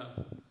 I don't know.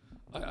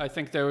 I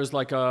think there was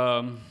like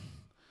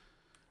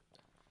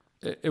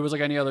it was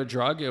like any other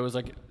drug. It was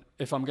like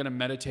if I'm gonna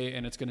meditate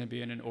and it's gonna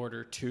be in an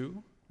order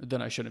to,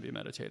 then I shouldn't be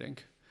meditating.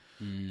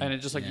 And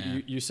it's just like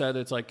you said,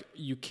 it's like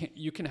you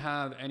can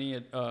have any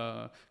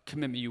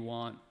commitment you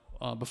want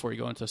before you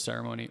go into a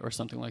ceremony or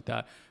something like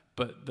that.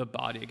 But the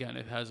body, again,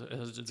 it has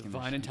a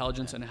divine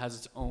intelligence and it has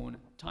its own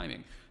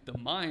timing. The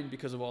mind,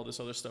 because of all this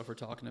other stuff we're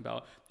talking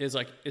about, is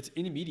like it's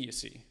in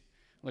immediacy.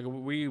 Like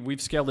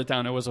we've scaled it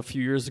down. It was a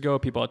few years ago.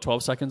 People had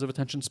 12 seconds of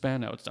attention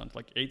span. Now it's down to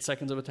like 8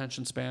 seconds of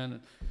attention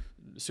span.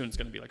 Soon it's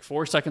going to be like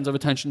 4 seconds of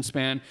attention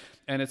span.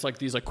 And it's like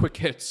these like quick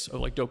hits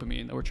of like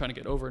dopamine that we're trying to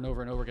get over and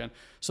over and over again.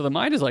 So the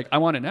mind is like, I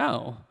want it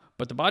now.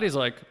 But the body's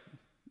like,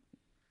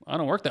 I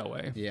don't work that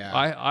way.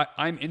 Yeah.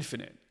 I'm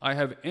infinite. I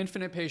have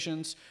infinite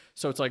patience.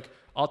 So it's like,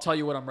 I'll tell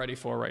you what I'm ready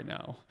for right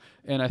now.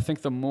 And I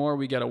think the more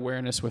we get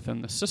awareness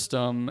within the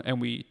system and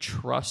we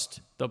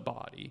trust the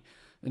body,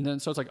 and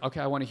then so it's like, okay,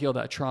 I want to heal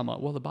that trauma.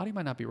 Well, the body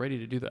might not be ready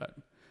to do that.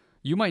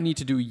 You might need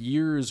to do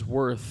years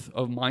worth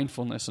of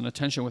mindfulness and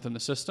attention within the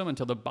system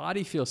until the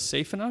body feels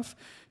safe enough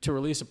to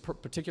release a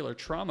particular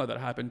trauma that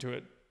happened to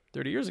it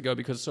 30 years ago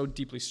because it's so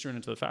deeply strewn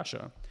into the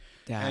fascia.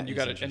 And you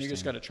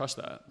just got to trust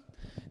that.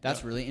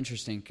 That's really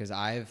interesting because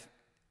I've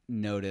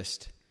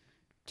noticed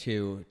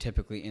too,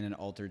 typically in an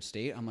altered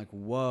state, I'm like,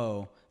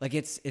 whoa, like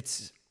it's,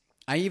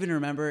 I even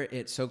remember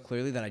it so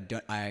clearly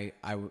that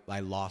I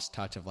lost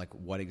touch of like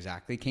what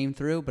exactly came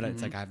through, but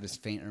it's like I have this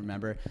faint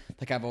remember,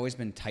 like I've always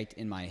been tight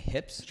in my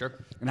hips.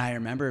 Sure. And I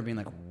remember being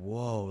like,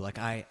 whoa, like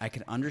I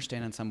could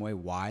understand in some way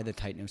why the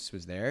tightness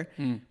was there,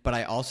 but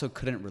I also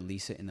couldn't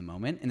release it in the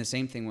moment. And the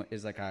same thing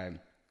is like I've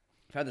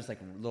had this like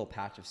little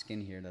patch of skin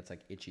here that's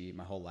like itchy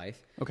my whole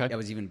life. Okay. I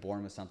was even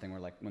born with something where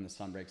like when the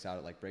sun breaks out,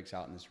 it like breaks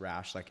out in this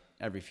rash like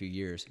every few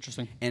years.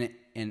 Interesting.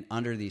 And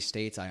under these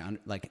states,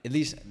 like at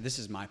least this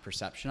is my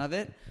perception of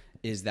it,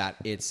 is that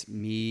it's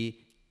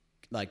me,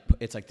 like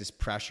it's like this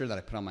pressure that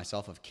I put on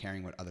myself of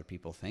caring what other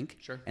people think.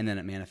 Sure. And then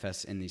it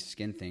manifests in these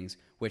skin things,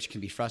 which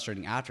can be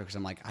frustrating after because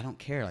I'm like, I don't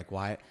care. Like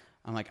why?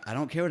 I'm like, I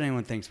don't care what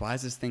anyone thinks. Why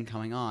is this thing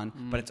coming on?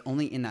 But it's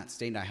only in that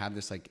state I have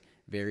this like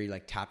very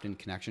like tapped in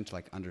connection to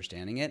like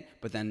understanding it.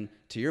 But then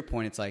to your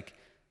point, it's like,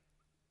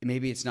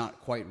 maybe it's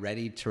not quite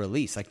ready to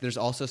release. Like there's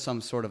also some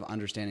sort of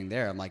understanding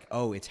there. I'm like,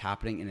 oh, it's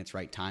happening in its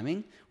right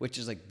timing, which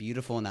is like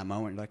beautiful in that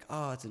moment. You're like,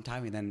 oh, it's in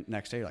timing. Then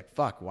next day you're like,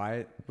 fuck, why?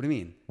 What do you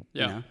mean?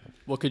 Yeah. You know?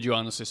 Well, could you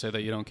honestly say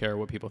that you don't care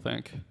what people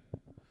think?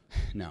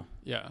 No.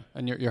 Yeah.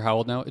 And you're how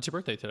old now? It's your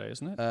birthday today,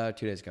 isn't it?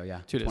 2 days ago. Yeah.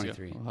 2 days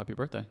 23. ago. Well, happy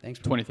birthday. Thanks.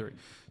 23.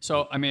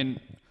 So, I mean,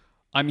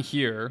 I'm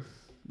here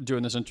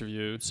doing this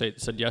interview,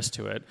 said yes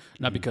to it,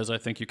 not because I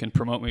think you can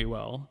promote me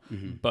well,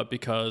 but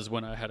because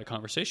when I had a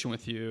conversation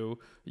with you,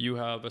 you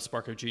have a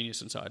spark of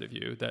genius inside of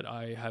you that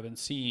I haven't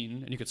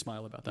seen, and you could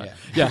smile about that.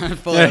 Yeah.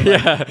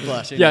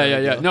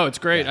 Yeah. No, it's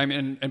great. Yeah. I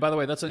mean, and by the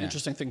way, that's an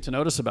interesting thing to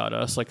notice about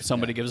us. Like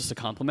somebody gives us a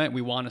compliment,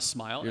 we want to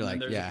smile. You're and like,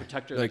 there's a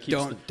protector like, that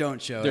keeps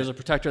don't show there's it. a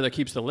protector that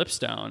keeps the lips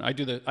down. I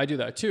do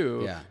that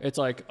too. Yeah. It's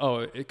like,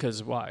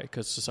 because why?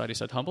 Because society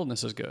said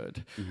humbleness is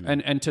good.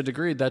 And to a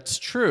degree that's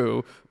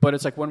true, but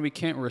it's like when we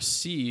can't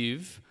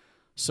receive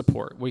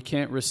support, we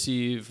can't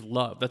receive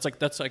love. That's like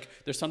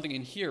there's something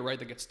in here, right,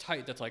 that gets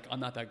tight. That's like, I'm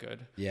not that good.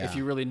 Yeah. If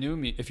you really knew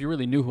me, if you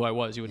really knew who I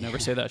was, you would never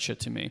say that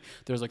shit to me.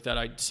 There's like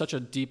such a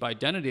deep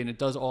identity, and it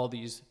does all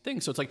these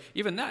things. So it's like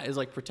even that is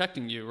like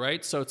protecting you,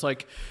 right? So it's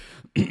like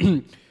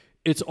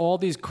it's all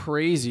these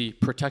crazy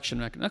protection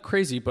mechanisms. Not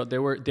crazy, but they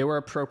were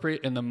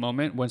appropriate in the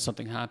moment when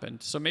something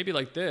happened. So maybe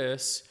like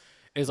this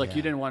is like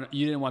you didn't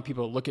want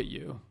people to look at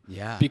you,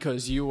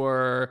 because you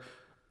were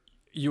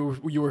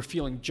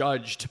feeling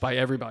judged by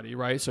everybody,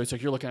 right? So it's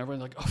like you're looking at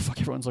everyone like, oh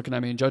fuck, everyone's looking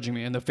at me and judging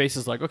me, and the face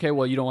is like, okay,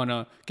 well you don't want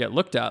to get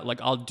looked at, like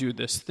I'll do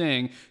this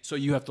thing, so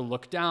you have to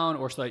look down,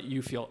 or so that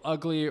you feel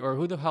ugly, or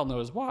who the hell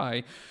knows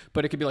why,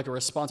 but it could be like a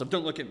response of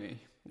don't look at me,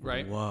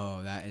 right?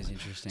 Whoa, that is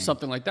interesting.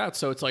 Something like that.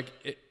 So it's like,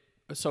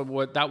 so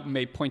what that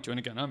may point to, and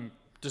again,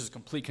 this is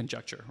complete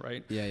conjecture,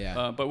 right?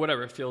 Yeah. But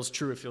whatever, it feels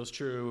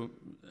true.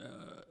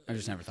 I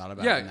just never thought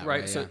about it. Yeah, in that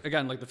right. way, So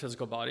again, like the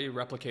physical body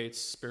replicates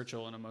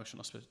spiritual and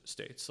emotional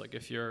states. Like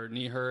if your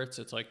knee hurts,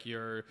 it's like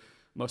you're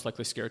most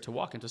likely scared to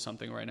walk into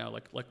something right now,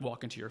 like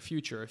walk into your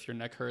future. If your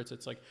neck hurts,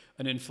 it's like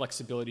an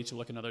inflexibility to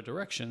look another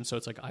direction. So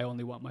it's like, I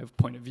only want my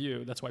point of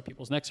view. That's why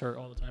people's necks hurt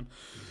all the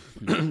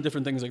time.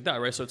 Different things like that,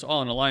 right? So it's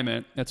all in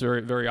alignment. That's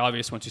very, very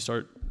obvious once you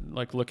start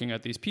like looking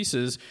at these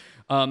pieces.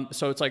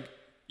 So it's like,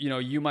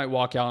 you might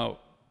walk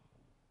out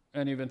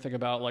and even think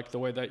about like the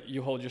way that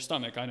you hold your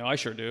stomach. I know I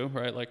sure do,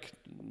 right? Like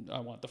I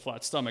want the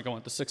flat stomach, I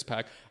want the six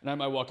pack, and I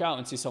might walk out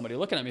and see somebody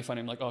looking at me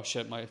funny. I'm like, oh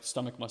shit, my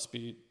stomach must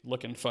be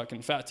looking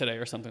fucking fat today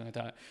or something like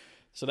that.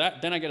 So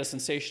then I get a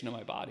sensation in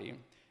my body.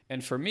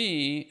 And for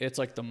me, it's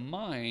like the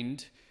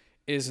mind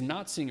is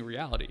not seeing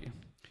reality.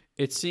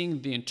 It's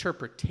seeing the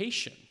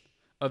interpretation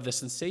of the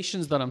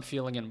sensations that I'm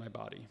feeling in my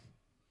body.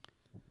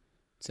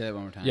 Say that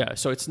one more time. Yeah,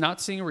 so it's not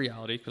seeing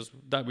reality, because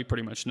that we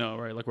pretty much know,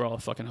 right? Like we're all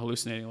fucking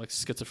hallucinating like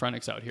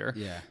schizophrenics out here.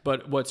 Yeah.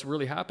 But what's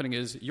really happening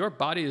is your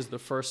body is the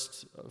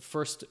first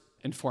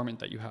informant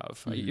that you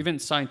have. Even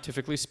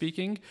scientifically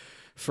speaking,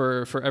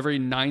 for every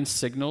 9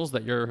 signals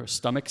that your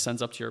stomach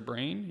sends up to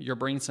your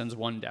brain sends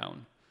 1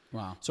 down.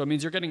 Wow. So it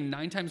means you're getting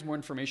 9 times more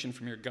information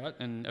from your gut,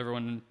 and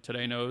everyone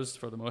today knows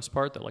for the most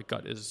part that like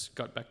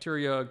gut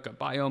bacteria, gut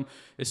biome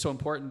is so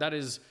important. That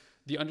is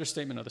the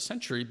understatement of the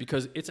century,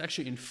 because it's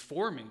actually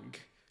informing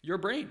your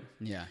brain.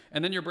 Yeah.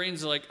 And then your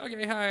brain's like,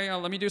 okay, hi,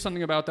 let me do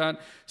something about that.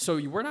 So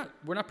we're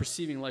not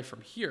perceiving life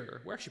from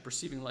here. We're actually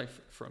perceiving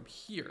life from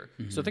here.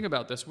 So think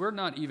about this. We're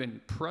not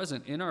even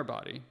present in our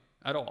body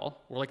at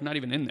all. We're like not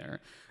even in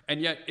there.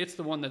 And yet it's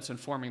the one that's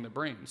informing the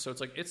brain. So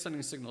it's like it's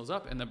sending signals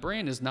up and the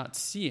brain is not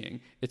seeing,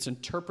 it's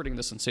interpreting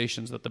the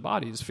sensations that the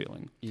body is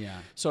feeling. Yeah.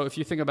 So if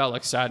you think about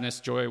like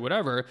sadness, joy,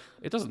 whatever,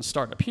 it doesn't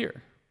start up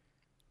here.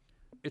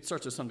 It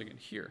starts with something in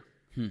here.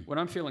 When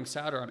I'm feeling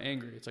sad or I'm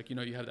angry, it's like,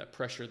 you have that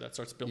pressure that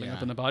starts building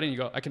up in the body and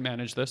you go, I can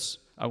manage this.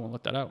 I won't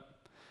let that out.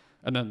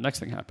 And then the next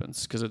thing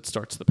happens because it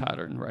starts the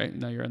pattern, right?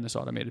 Now you're in this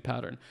automated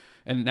pattern.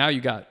 And now you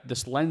got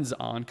this lens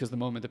on because the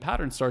moment the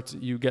pattern starts,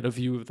 you get a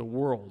view of the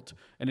world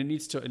and it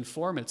needs to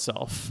inform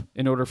itself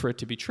in order for it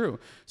to be true.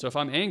 So if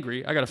I'm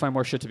angry, I got to find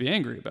more shit to be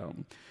angry about.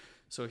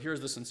 So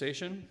here's the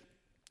sensation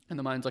and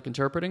the mind's like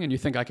interpreting and you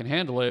think I can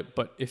handle it.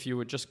 But if you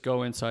would just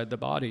go inside the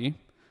body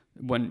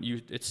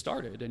when it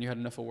started and you had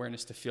enough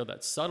awareness to feel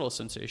that subtle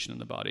sensation in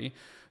the body,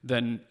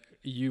 then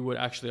you would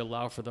actually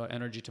allow for the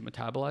energy to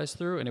metabolize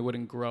through and it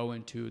wouldn't grow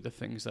into the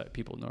things that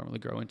people normally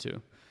grow into.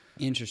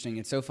 Interesting.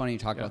 It's so funny you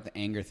talk about the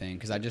anger thing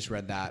because I just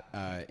read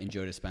that in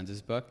Joe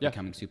Dispenza's book,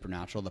 Becoming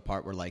Supernatural, the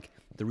part where like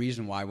the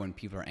reason why when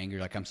people are angry,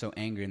 like I'm so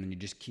angry, and then you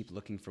just keep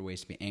looking for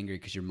ways to be angry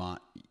because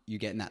you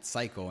get in that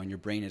cycle and your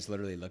brain is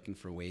literally looking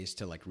for ways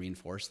to like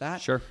reinforce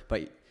that. Sure.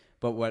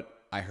 But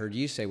what I heard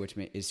you say, which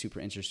is super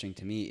interesting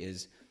to me,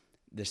 is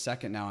the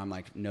second now I'm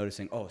like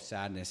noticing,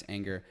 sadness,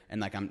 anger, and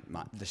like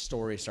the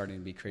story is starting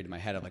to be created in my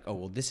head of like,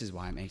 well, this is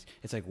why I'm anxious.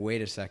 It's like,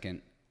 wait a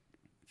second,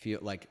 feel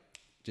like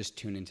just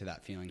tune into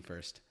that feeling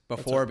first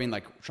before being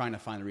like trying to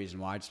find the reason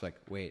why. Just like,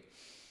 wait.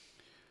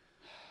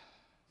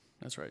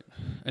 That's right.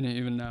 And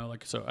even now,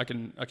 like, so I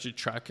can actually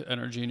track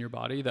energy in your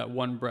body. That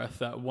one breath,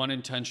 that one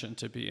intention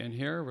to be in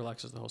here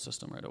relaxes the whole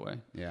system right away.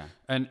 Yeah.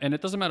 And it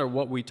doesn't matter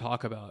what we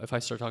talk about. If I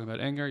start talking about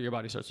anger, your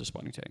body starts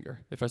responding to anger.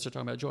 If I start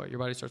talking about joy, your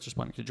body starts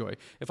responding to joy.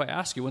 If I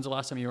ask you, when's the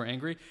last time you were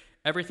angry?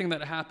 Everything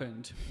that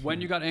happened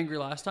when you got angry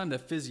last time, the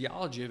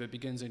physiology of it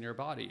begins in your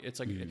body. It's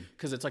like,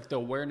 because it's like the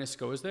awareness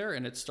goes there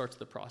and it starts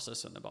the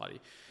process in the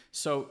body.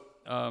 So,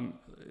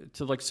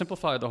 to like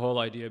simplify the whole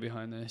idea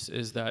behind this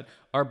is that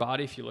our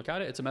body, if you look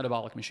at it, it's a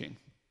metabolic machine.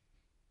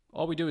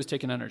 All we do is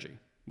take in energy.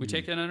 We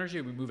take in energy,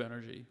 we move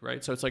energy,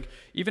 right? So it's like,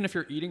 even if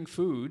you're eating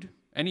food,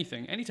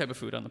 anything, any type of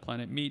food on the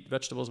planet, meat,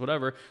 vegetables,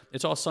 whatever,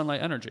 it's all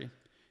sunlight energy.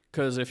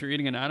 Because if you're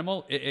eating an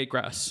animal, it ate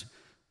grass.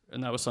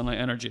 And that was sunlight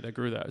energy that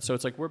grew that. So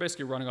it's like, we're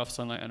basically running off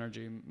sunlight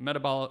energy,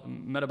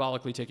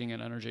 metabolically taking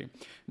in energy.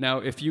 Now,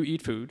 if you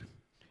eat food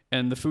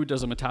and the food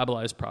doesn't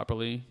metabolize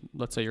properly,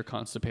 let's say you're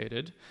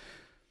constipated,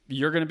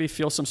 you're going to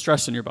feel some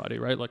stress in your body,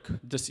 right? Like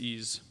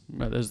dis-ease,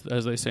 as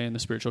they say in the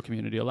spiritual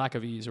community, a lack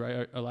of ease,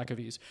 right? A lack of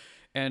ease.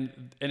 And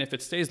if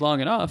it stays long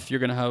enough, you're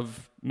going to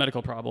have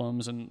medical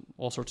problems and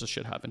all sorts of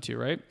shit happen to you,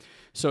 right?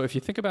 So if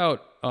you think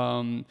about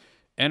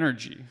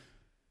energy,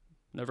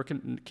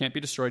 can't be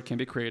destroyed, can't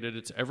be created.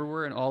 It's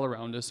everywhere and all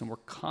around us, and we're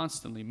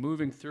constantly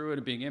moving through it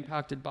and being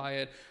impacted by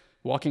it.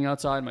 Walking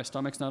outside, my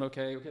stomach's not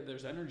okay. Okay,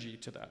 there's energy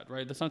to that,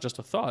 right? That's not just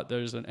a thought.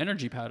 There's an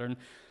energy pattern.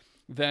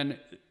 Then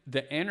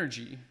the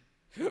energy,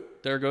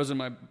 there goes in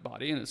my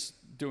body and it's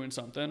doing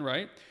something,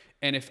 right?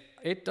 And if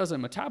it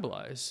doesn't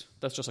metabolize,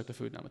 that's just like the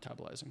food not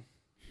metabolizing.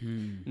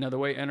 Now, the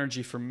way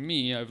energy for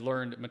me, I've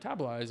learned it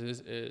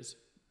metabolizes is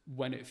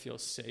when it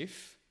feels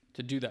safe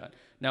to do that.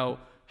 Now,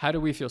 how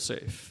do we feel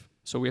safe?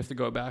 So we have to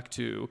go back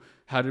to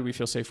how did we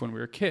feel safe when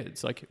we were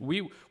kids? Like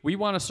we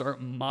want to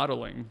start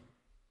modeling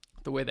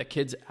the way that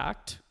kids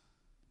act,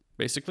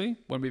 basically,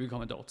 when we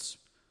become adults.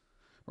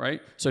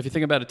 Right? So if you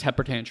think about a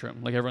temper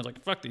tantrum, like everyone's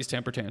like, fuck these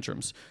temper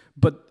tantrums.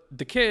 But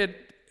the kid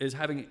is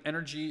having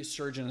energy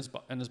surge in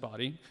his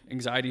body,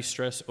 anxiety,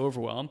 stress,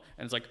 overwhelm,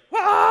 and it's like,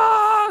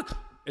 ah!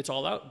 It's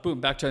all out,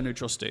 boom, back to a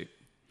neutral state.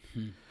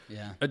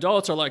 Yeah.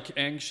 Adults are like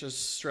anxious,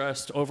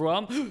 stressed,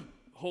 overwhelmed,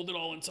 hold it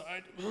all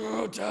inside,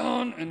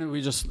 down, and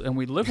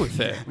we live with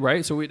it,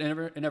 right? So it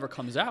never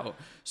comes out.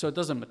 So it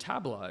doesn't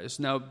metabolize.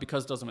 Now,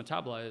 because it doesn't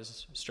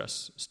metabolize,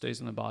 stress stays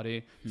in the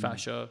body,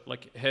 fascia,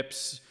 like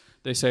hips,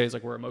 they say it's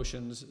like where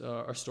emotions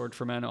are stored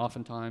for men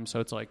oftentimes. So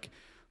it's like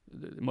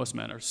most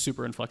men are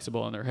super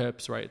inflexible on their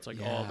hips, right? It's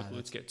like all the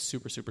glutes get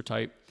super, super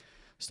tight,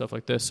 stuff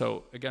like this.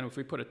 So again, if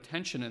we put a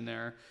tension in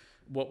there,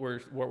 what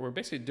we're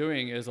basically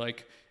doing is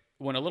like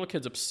when a little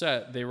kid's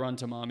upset, they run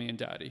to mommy and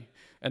daddy.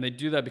 And they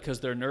do that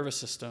because their nervous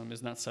system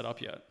is not set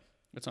up yet.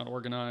 It's not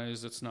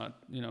organized. It's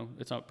not,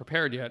 it's not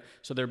prepared yet.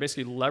 So they're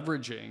basically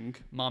leveraging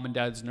mom and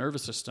dad's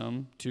nervous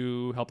system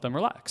to help them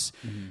relax.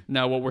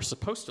 Now, what we're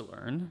supposed to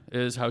learn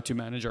is how to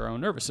manage our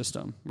own nervous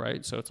system,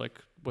 right? So it's like,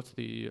 what's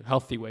the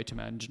healthy way to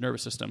manage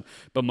nervous system?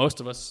 But most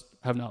of us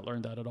have not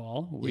learned that at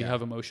all. We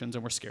have emotions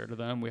and we're scared of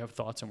them. We have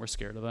thoughts and we're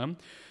scared of them.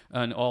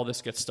 And all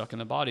this gets stuck in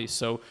the body.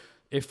 So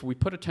if we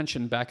put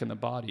attention back in the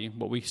body,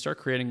 what we start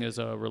creating is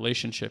a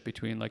relationship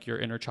between like your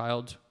inner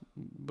child,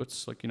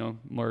 what's like,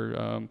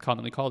 more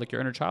commonly called like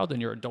your inner child,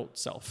 and your adult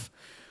self.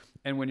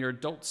 And when your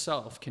adult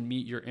self can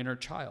meet your inner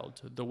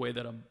child the way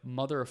that a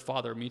mother or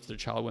father meets their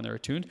child when they're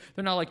attuned,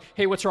 they're not like,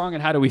 hey, what's wrong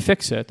and how do we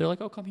fix it? They're like,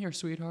 oh, come here,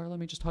 sweetheart. Let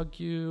me just hug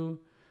you.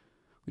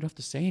 We don't have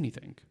to say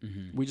anything.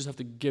 We just have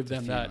to give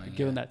them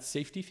that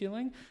safety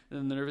feeling.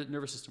 And then the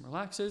nervous system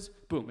relaxes,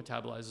 boom,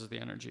 metabolizes the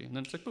energy. And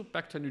then it's like, boom,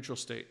 back to neutral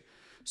state.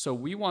 So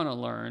we want to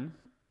learn,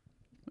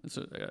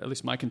 so at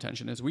least my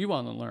contention is, we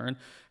want to learn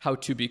how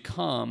to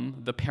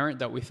become the parent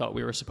that we thought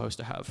we were supposed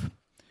to have,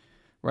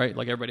 right?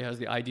 Like everybody has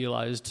the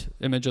idealized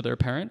image of their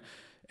parent.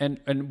 And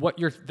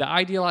the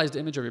idealized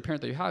image of your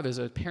parent that you have is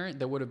a parent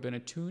that would have been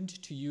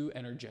attuned to you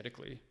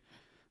energetically.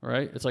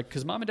 Right? It's like,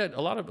 because mom and dad,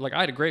 I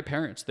had great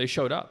parents. They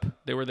showed up.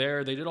 They were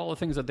there. They did all the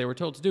things that they were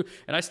told to do.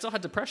 And I still had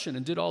depression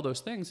and did all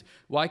those things.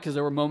 Why? Because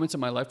there were moments in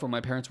my life where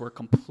my parents were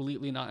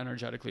completely not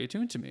energetically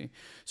attuned to me.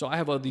 So I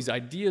have all these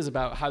ideas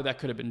about how that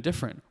could have been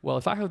different. Well,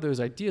 if I have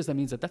those ideas, that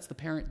means that that's the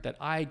parent that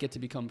I get to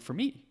become for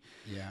me.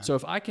 Yeah. So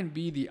if I can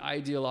be the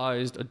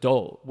idealized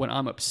adult when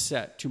I'm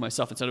upset to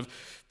myself, instead of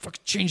fuck,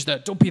 change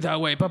that, don't be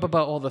that way, blah, blah,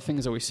 blah, all the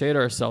things that we say to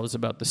ourselves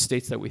about the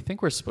states that we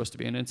think we're supposed to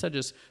be in, instead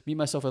just meet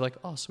myself with like,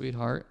 oh,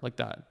 sweetheart, like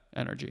that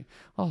energy.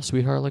 Oh,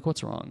 sweetheart, like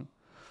what's wrong?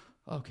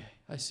 Okay,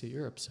 I see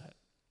you're upset.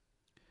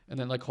 And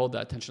then like hold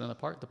that tension on the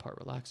part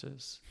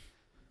relaxes,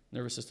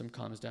 nervous system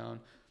calms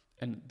down,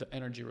 and the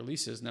energy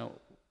releases. Now,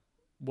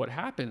 what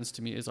happens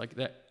to me is like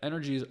that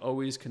energy is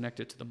always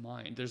connected to the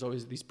mind. There's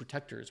always these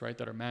protectors, right,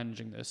 that are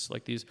managing this,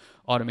 like these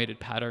automated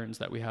patterns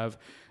that we have.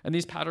 And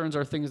these patterns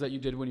are things that you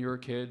did when you were a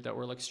kid that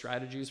were like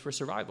strategies for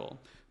survival.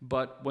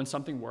 But when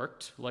something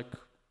worked, like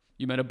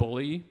you met a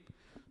bully,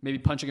 maybe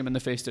punching him in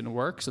the face didn't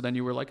work. So then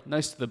you were like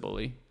nice to the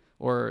bully,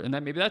 and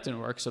then maybe that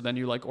didn't work. So then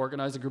you like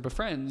organized a group of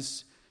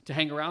friends to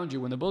hang around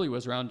you when the bully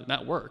was around, and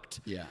that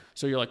worked. Yeah.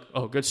 So you're like,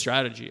 oh, good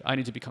strategy. I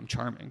need to become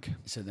charming.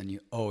 So then you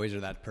always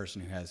are that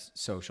person who has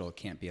social,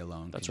 can't be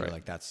alone. That's right.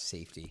 Like, that's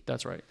safety.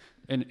 That's right.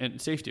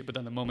 And safety. But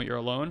then the moment you're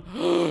alone,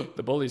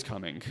 the bully's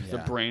coming. Yeah. The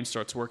brain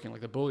starts working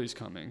like the bully's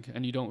coming,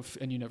 and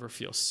you never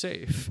feel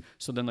safe.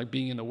 So then like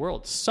being in the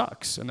world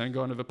sucks. And then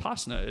going to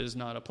Vipassana is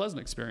not a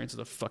pleasant experience.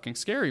 It's a fucking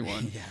scary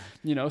one.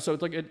 Yeah. So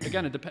it's like,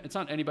 it's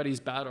not anybody's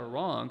bad or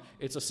wrong.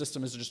 It's a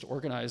system is just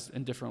organized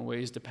in different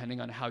ways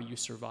depending on how you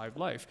survive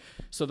life.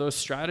 So those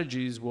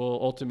strategies will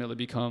ultimately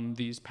become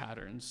these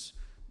patterns,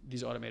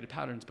 these automated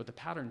patterns, but the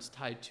patterns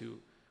tied to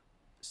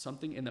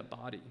something in the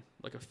body,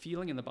 like a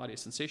feeling in the body, a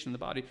sensation in the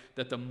body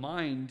that the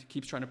mind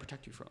keeps trying to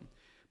protect you from.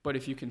 But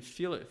if you can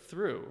feel it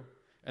through,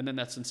 and then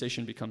that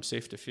sensation becomes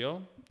safe to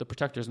feel, the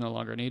protector is no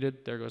longer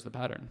needed. There goes the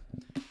pattern.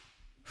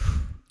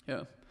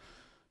 Yeah.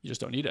 You just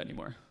don't need it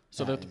anymore.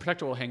 So the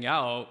protector will hang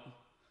out,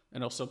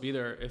 and it'll still be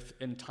there if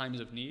in times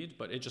of need,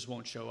 but it just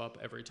won't show up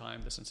every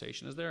time the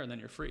sensation is there, and then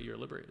you're free, you're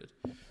liberated.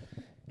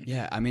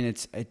 Yeah, I mean,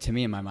 to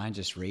me in my mind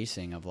just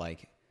racing of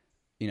like,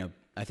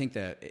 I think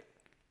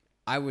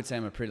I would say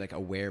I'm a pretty like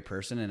aware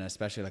person, and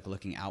especially like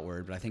looking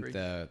outward, but I think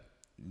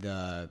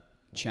the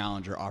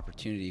challenge or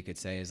opportunity you could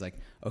say is like,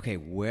 okay,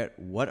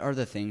 what are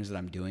the things that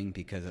I'm doing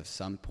because of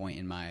some point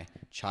in my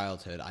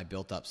childhood I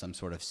built up some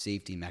sort of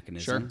safety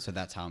mechanism. Sure. So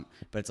that's how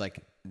but it's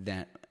like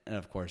that, and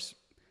of course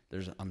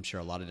there's, I'm sure,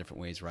 a lot of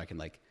different ways where I can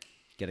like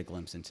get a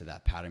glimpse into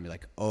that pattern and be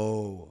like,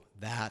 oh,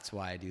 that's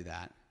why I do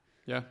that.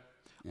 Yeah.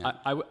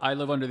 I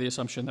live under the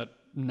assumption that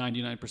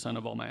 99%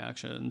 of all my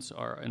actions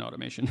are in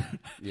automation.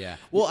 Yeah.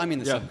 Well, I mean,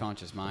 the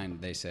subconscious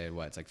mind, they say,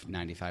 it's like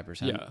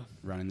 95%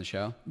 running the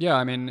show? Yeah,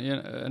 I mean,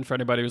 and for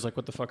anybody who's like,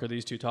 what the fuck are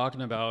these two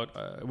talking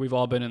about? We've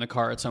all been in the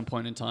car at some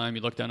point in time.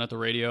 You look down at the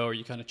radio, or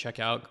you kind of check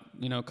out,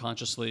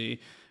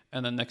 consciously,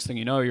 and then next thing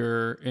you know,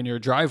 you're in your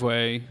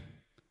driveway,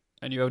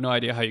 and you have no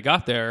idea how you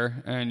got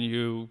there, and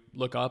you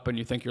look up and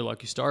you think you're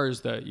lucky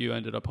stars that you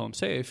ended up home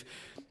safe.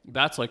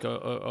 That's like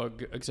a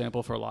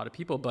example for a lot of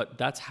people, but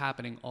that's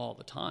happening all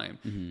the time.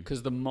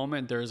 Because the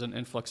moment there's an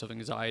influx of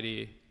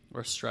anxiety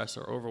or stress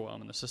or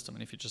overwhelm in the system,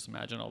 and if you just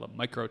imagine all the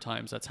micro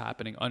times that's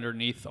happening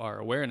underneath our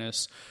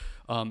awareness,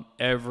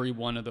 every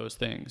one of those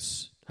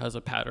things has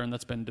a pattern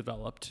that's been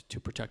developed to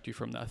protect you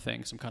from that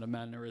thing. Some kind of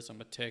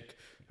mannerism, a tick,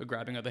 a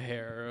grabbing of the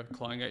hair,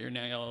 clawing at your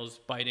nails,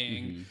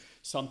 biting,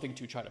 something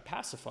to try to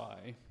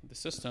pacify the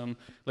system.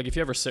 Like if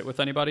you ever sit with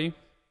anybody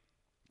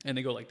and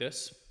they go like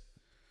this,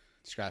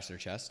 scratch their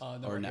chest or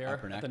upper neck,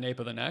 at the nape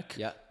of the neck.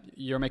 Yeah,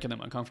 you're making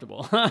them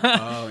uncomfortable.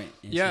 Oh,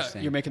 interesting. Yeah,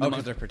 you're making them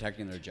because they're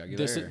protecting their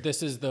jugular.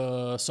 This is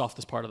the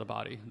softest part of the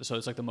body, so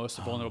it's like the most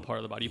vulnerable part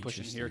of the body. You push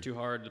in here too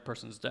hard, the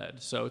person's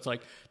dead. So it's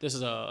like this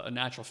is a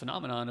natural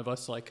phenomenon of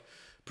us like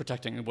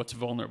protecting what's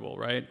vulnerable,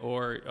 right?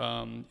 Or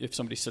if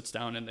somebody sits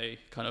down and they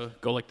kind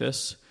of go like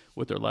this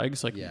with their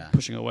legs, like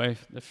pushing away.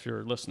 If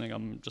you're listening,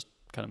 I'm just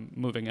kind of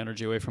moving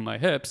energy away from my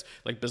hips.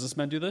 Like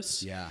businessmen do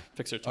this. Yeah,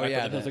 fix their tie, put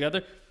their hands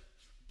together.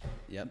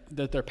 Yep.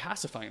 That they're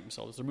pacifying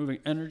themselves. They're moving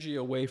energy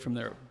away from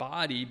their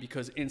body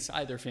because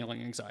inside they're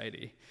feeling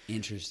anxiety.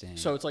 Interesting.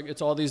 So it's like,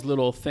 it's all these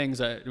little things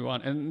that we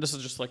want. And this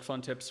is just like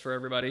fun tips for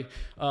everybody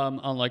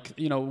on like,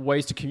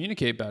 ways to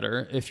communicate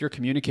better. If you're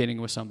communicating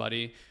with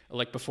somebody,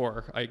 like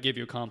before I gave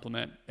you a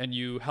compliment and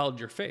you held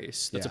your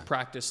face, that's a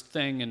practiced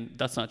thing. And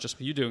that's not just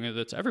you doing it,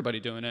 that's everybody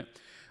doing it.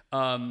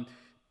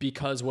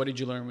 Because what did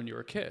you learn when you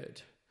were a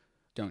kid?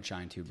 Don't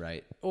shine too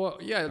bright. Well,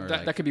 yeah,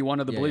 that could be one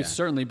of the beliefs,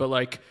 certainly. But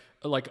like,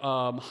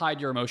 hide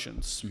your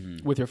emotions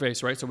with your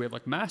face, right? So we have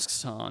like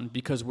masks on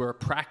because we're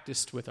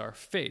practiced with our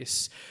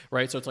face,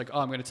 right? So it's like, oh,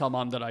 I'm going to tell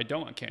mom that I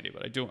don't want candy,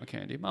 but I do want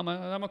candy. Mom,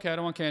 I'm okay. I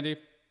don't want candy.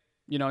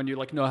 And you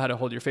like know how to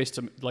hold your face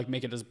to like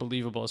make it as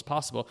believable as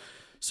possible.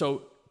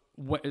 So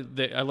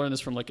I learned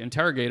this from like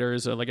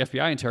interrogators, like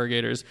FBI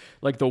interrogators.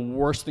 Like the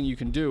worst thing you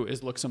can do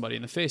is look somebody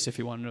in the face if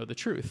you want to know the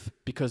truth,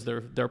 because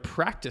they're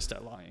practiced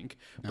at lying.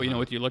 But you know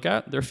what you look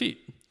at? Their feet.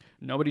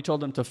 Nobody told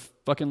them to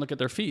fucking look at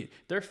their feet.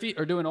 Their feet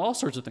are doing all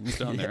sorts of things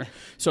down there.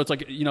 So it's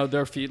like,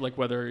 their feet, like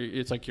whether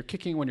it's like you're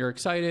kicking when you're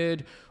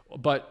excited,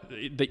 but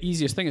the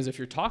easiest thing is if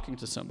you're talking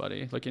to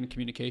somebody, like in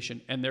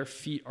communication, and their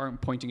feet aren't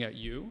pointing at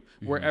you,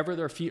 wherever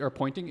their feet are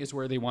pointing is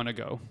where they want to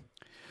go.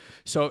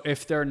 So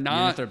if they're not...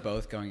 Even if they're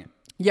both going...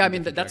 Yeah, I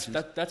mean, that's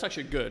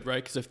actually good,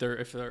 right? Because if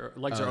their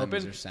legs are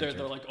open,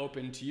 they're like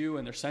open to you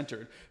and they're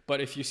centered. But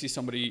if you see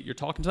somebody, you're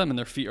talking to them and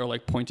their feet are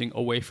like pointing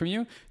away from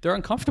you, they're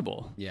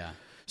uncomfortable. Yeah.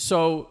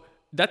 So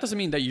that doesn't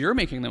mean that you're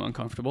making them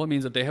uncomfortable. It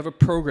means that they have a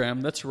program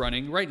that's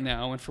running right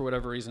now, and for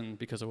whatever reason,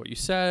 because of what you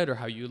said or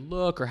how you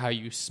look or how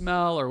you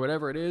smell or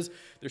whatever it is,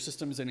 their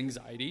system is in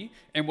anxiety.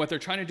 And what they're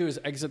trying to do is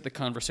exit the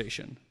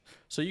conversation.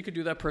 So you could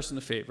do that person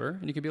a favor,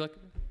 and you could be like,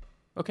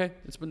 okay,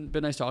 it's been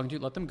nice talking to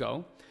you, let them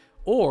go.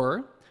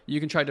 Or you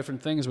can try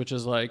different things, which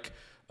is like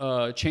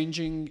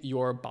changing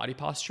your body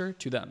posture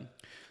to them.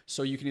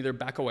 So you can either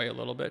back away a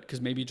little bit,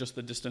 because maybe just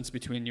the distance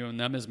between you and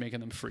them is making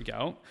them freak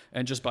out.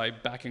 And just by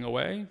backing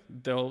away,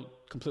 they'll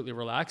completely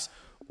relax.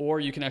 Or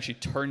you can actually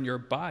turn your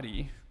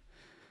body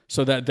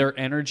so that their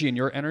energy and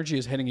your energy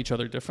is hitting each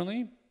other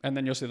differently. And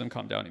then you'll see them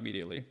calm down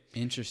immediately.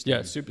 Interesting.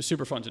 Yeah, it's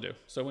super fun to do.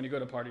 So when you go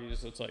to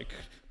parties, it's like,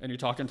 and you're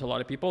talking to a lot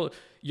of people,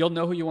 you'll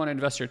know who you want to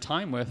invest your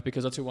time with,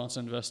 because that's who wants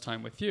to invest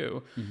time with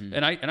you. Mm-hmm.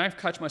 And I've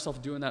catch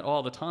myself doing that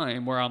all the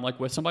time, where I'm like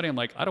with somebody, I'm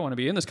like, I don't want to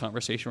be in this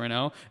conversation right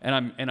now. And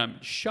I'm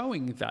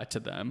showing that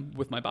to them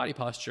with my body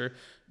posture.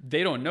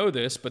 They don't know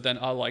this, but then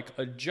I'll like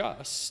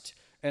adjust.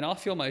 And I'll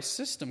feel my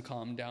system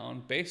calm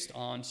down based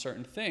on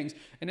certain things.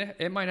 And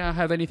it might not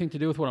have anything to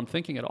do with what I'm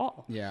thinking at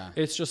all. Yeah.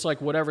 It's just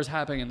like whatever's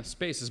happening in the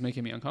space is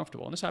making me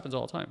uncomfortable. And this happens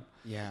all the time.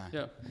 Yeah.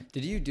 Yeah.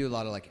 Did you do a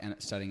lot of like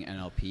studying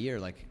NLP or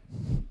like,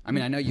 I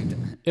mean, I know you've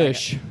done,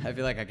 Ish. I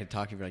feel like I could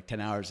talk to you for like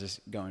 10 hours just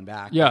going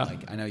back. Yeah.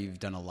 Like I know you've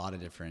done a lot of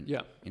different,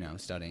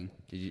 studying.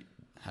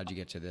 How'd you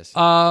get to this?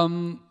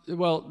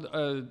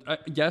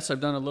 Yes, I've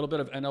done a little bit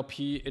of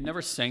NLP. It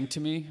never sang to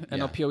me.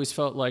 NLP always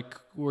felt like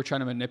we were trying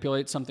to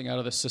manipulate something out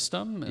of the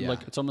system. And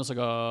like it's almost like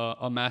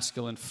a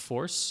masculine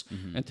force.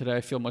 Mm-hmm. And today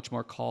I feel much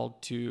more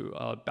called to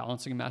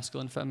balancing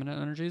masculine and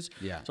feminine energies.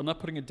 Yeah. So I'm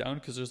not putting it down,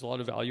 because there's a lot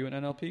of value in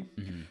NLP.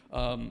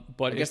 Mm-hmm.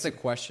 But I guess the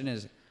question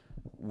is,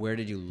 where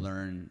did you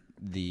learn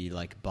the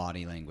like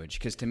body language?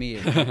 Because to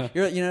me,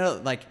 you're,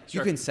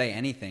 you can say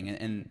anything,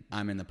 and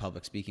I'm in the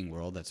public speaking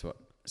world.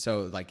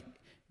 So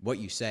what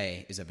you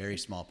say is a very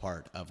small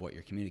part of what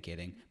you're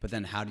communicating, but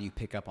then how do you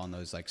pick up on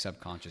those like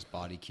subconscious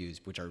body cues,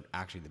 which are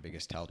actually the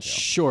biggest telltale?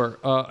 Sure.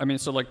 I mean,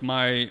 so like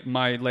my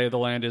lay of the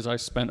land is I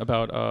spent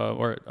about,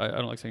 or I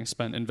don't like saying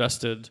spent,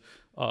 invested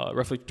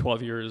roughly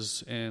 12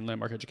 years in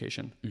landmark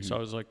education. Mm-hmm. So I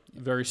was like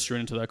very strewn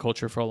into that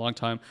culture for a long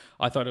time.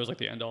 I thought it was like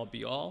the end all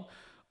be all.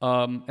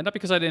 And not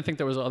because I didn't think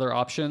there was other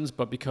options,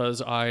 but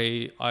because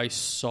I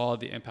saw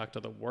the impact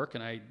of the work,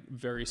 and I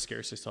very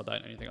scarcely saw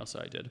that in anything else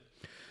that I did.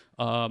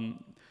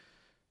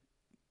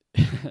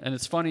 And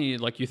it's funny,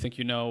 like you think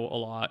you know a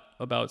lot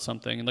about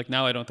something, and like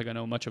now I don't think I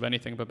know much of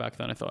anything, but back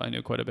then I thought I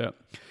knew quite a bit.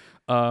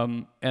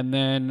 And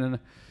then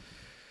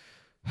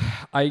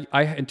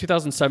I in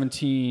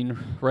 2017,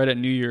 right at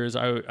New Year's,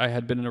 I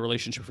had been in a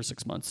relationship for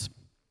 6 months,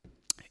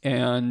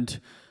 and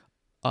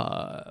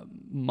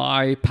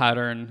my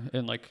pattern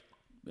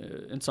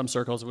in some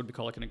circles it would be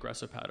called like an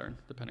aggressive pattern,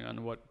 depending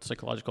on what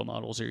psychological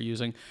models you're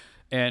using,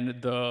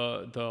 and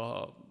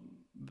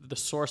the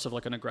source of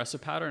like an aggressive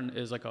pattern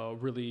is like a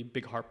really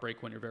big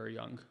heartbreak when you're very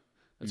young.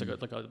 It's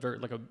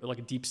like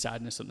a deep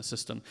sadness in the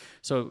system.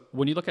 So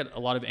when you look at a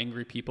lot of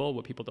angry people,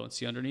 what people don't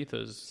see underneath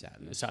is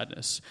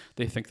sadness.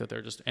 They think that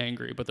they're just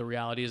angry, but the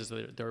reality is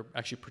that they're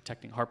actually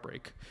protecting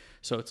heartbreak.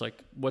 So it's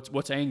like,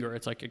 what's anger?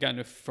 It's like,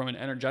 again, from an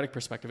energetic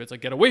perspective, it's like,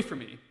 get away from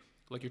me.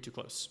 Like you're too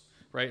close,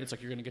 right? It's like,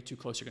 you're going to get too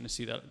close. You're going to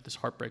see this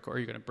heartbreak, or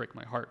you're going to break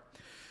my heart.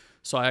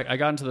 So I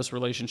got into this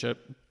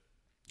relationship.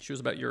 She was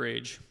about your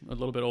age, a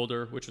little bit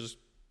older, which was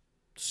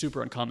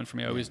super uncommon for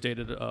me. I always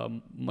dated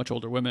much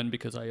older women,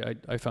 because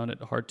I found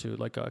it hard to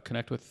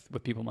connect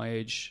with people my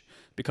age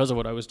because of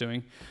what I was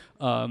doing.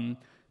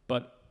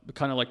 But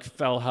kind of like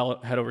fell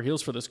head over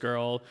heels for this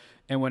girl.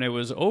 And when it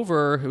was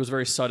over, it was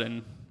very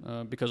sudden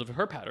because of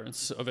her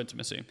patterns of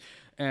intimacy.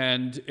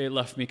 And it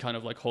left me kind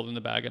of like holding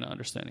the bag and not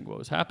understanding what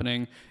was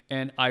happening.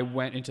 And I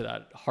went into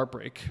that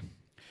heartbreak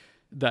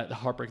that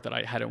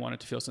I hadn't wanted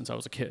to feel since I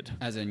was a kid.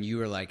 As in, you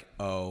were like,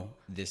 oh,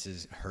 this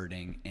is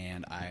hurting,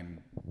 and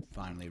I'm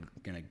finally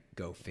going to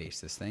go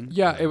face this thing?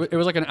 Yeah, it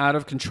was like an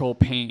out-of-control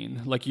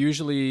pain. Like,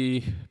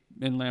 usually,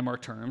 in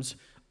landmark terms,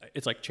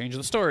 it's like, change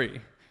the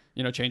story.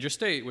 Change your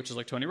state, which is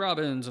like Tony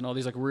Robbins and all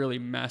these like really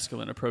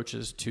masculine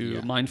approaches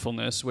to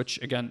mindfulness, which,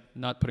 again,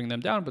 not putting them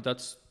down, but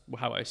that's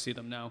how I see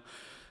them now.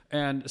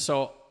 And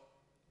so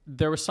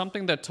there was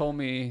something that told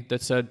me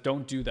that said,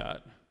 don't do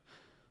that.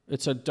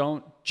 It said,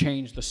 don't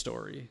change the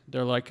story.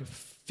 They're like,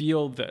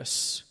 feel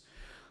this.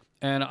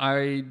 And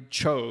I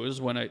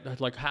chose when it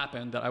like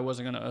happened that I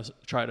wasn't going to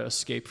try to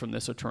escape from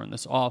this or turn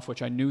this off,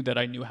 which I knew that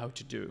I knew how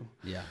to do.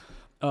 Yeah.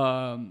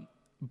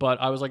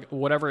 But I was like,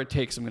 whatever it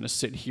takes, I'm going to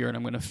sit here and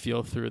I'm going to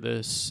feel through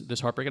this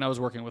heartbreak. And I was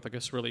working with like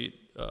this really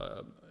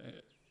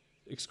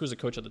exquisite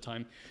coach at the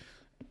time.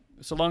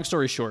 So long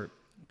story short,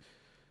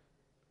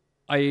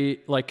 I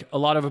like a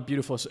lot of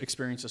beautiful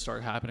experiences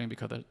started happening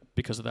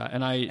because of that.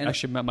 And I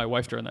actually met my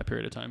wife during that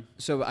period of time.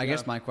 So I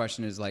guess my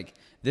question is like,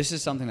 this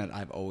is something that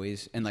I've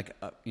always, and like,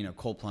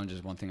 cold plunge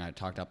is one thing I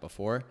talked about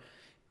before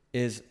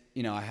is,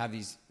 I have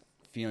these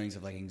feelings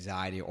of like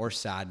anxiety or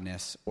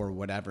sadness or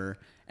whatever.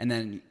 And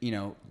then,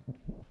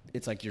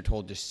 it's like you're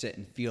told just sit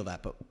and feel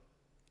that, but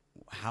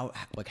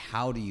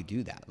how do you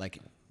do that? Like,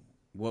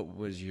 what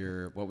was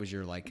your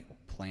like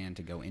plan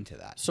to go into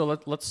that? So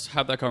let's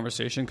have that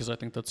conversation because I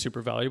think that's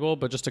super valuable.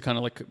 But just to kind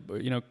of like,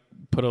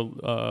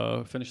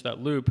 finish that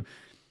loop,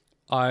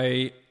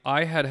 I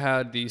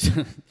had these,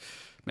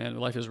 man,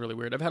 life is really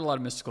weird. I've had a lot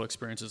of mystical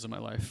experiences in my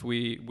life.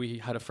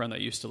 We had a friend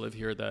that used to live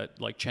here that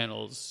like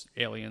channels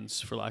aliens,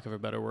 for lack of a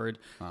better word.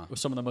 It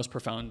was some of the most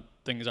profound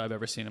things I've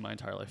ever seen in my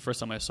entire life.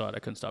 First time I saw it, I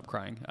couldn't stop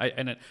crying.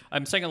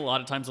 I'm saying a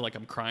lot of times like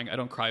I'm crying. I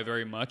don't cry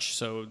very much,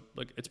 so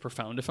like it's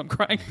profound if I'm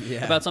crying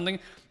about something.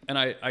 And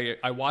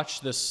I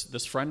watched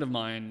this friend of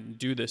mine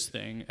do this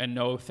thing and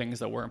know things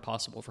that weren't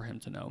possible for him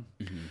to know.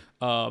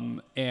 Mm-hmm.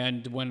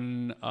 And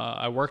when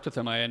I worked with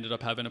him, I ended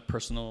up having a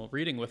personal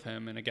reading with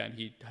him. And again,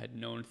 he had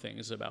known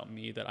things about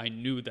me that I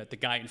knew that the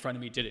guy in front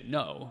of me didn't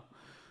know,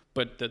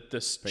 but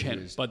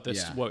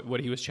what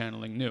he was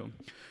channeling knew.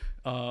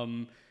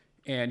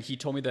 And he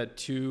told me that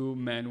two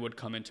men would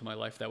come into my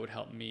life that would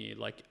help me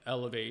like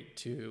elevate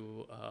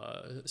to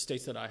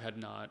states that I had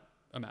not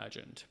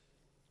imagined.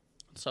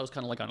 So I was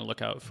kind of like on a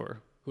lookout for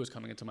who was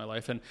coming into my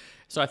life. And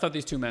so I thought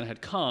these two men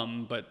had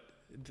come, but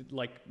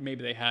like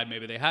maybe they had,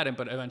 maybe they hadn't,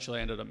 but eventually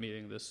I ended up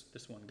meeting this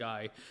one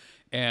guy.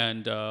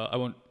 And I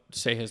won't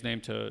say his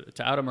name to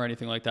out him or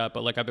anything like that,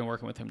 but like I've been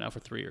working with him now for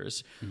 3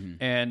 years.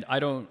 Mm-hmm. And I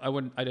don't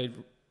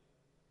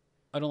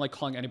like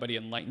calling anybody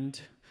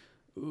enlightened,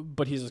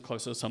 but he's as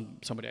close as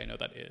somebody I know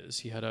that is.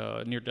 He had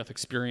a near-death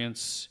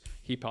experience.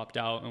 He popped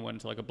out and went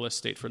into like a bliss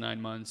state for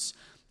 9 months.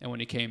 And when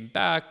he came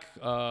back,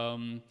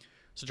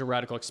 such a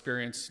radical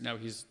experience. Now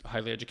he's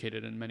highly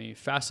educated in many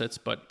facets,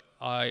 but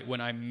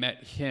when I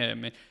met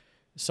him,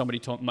 somebody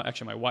told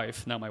my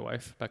wife, now my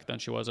wife, back then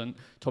she wasn't,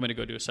 told me to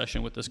go do a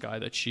session with this guy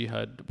that she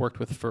had worked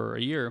with for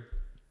a year.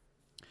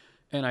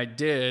 And I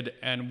did,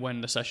 and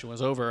when the session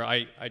was over,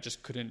 I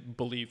just couldn't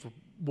believe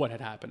what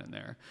had happened in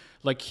there.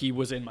 Like he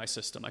was in my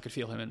system. I could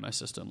feel him in my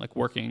system, like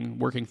working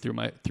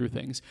through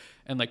things,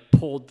 and like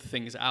pulled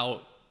things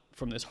out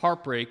from this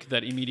heartbreak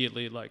that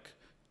immediately like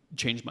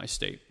changed my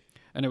state.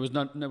 And there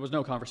was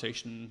no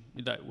conversation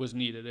that was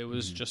needed. It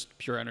was just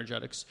pure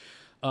energetics.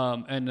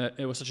 And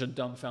it was such a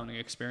dumbfounding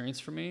experience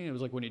for me. It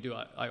was like when you do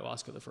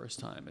ayahuasca the first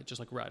time, it just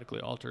like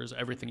radically alters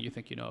everything you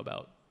think you know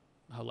about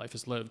how life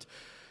is lived.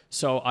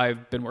 So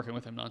I've been working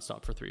with him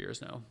nonstop for 3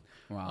 years now.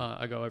 Wow.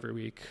 I go every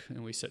week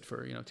and we sit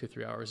for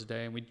 2-3 hours a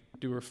day and we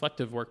do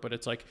reflective work. But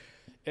it's like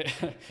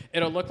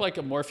it'll look like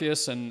a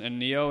Morpheus and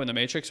Neo in the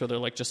Matrix, where they're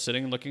like just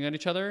sitting and looking at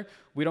each other.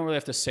 We don't really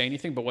have to say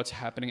anything, but what's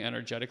happening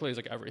energetically is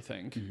like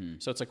everything. Mm-hmm.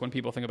 So it's like when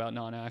people think about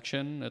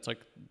non-action, it's like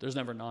there's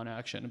never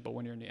non-action. But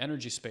when you're in the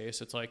energy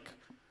space, it's like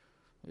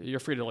you're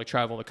free to like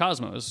travel the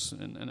cosmos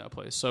in that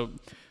place. So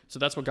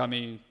that's what got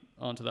me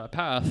onto that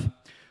path.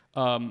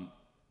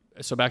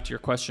 So back to your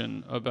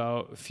question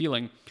about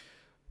feeling.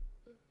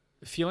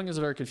 Feeling is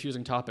a very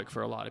confusing topic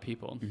for a lot of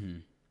people, mm-hmm.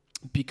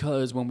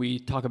 because when we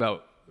talk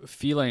about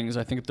feelings,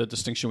 I think the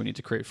distinction we need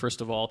to create,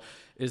 first of all,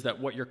 is that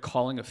what you're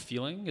calling a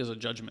feeling is a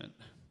judgment.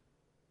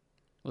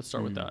 Let's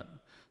start with that.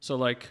 So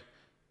like,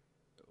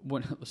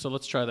 so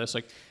let's try this.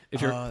 Like,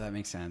 that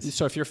makes sense.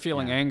 So if you're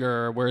feeling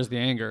anger, where's the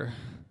anger?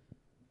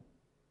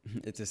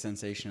 It's a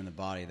sensation in the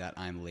body that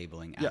I'm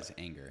labeling as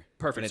anger.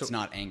 Perfect. But it's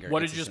not anger. What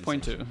did you just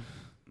point to?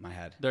 My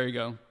head. There you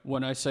go.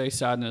 When I say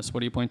sadness,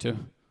 what do you point to?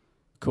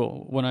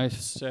 Cool. When I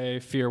say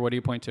fear, what do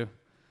you point to?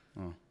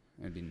 Oh,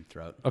 it'd be in the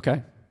throat.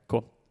 Okay,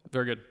 cool.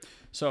 Very good.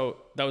 So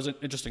that was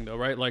interesting though,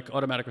 right? Like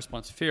automatic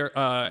response, fear,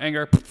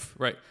 anger,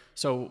 right?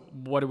 So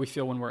what do we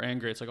feel when we're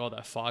angry? It's like all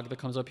that fog that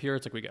comes up here.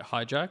 It's like we get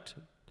hijacked.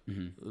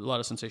 Mm-hmm. A lot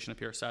of sensation up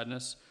here,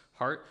 sadness,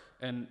 heart,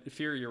 and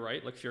fear. You're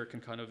right. Like fear can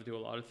kind of do a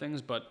lot of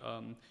things, but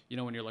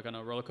when you're like on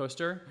a roller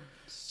coaster,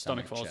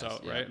 stomach falls chest,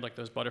 out, right? Like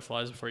those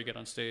butterflies before you get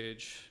on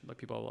stage. Like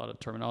people have a lot of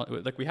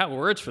terminology. Like we have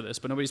words for this,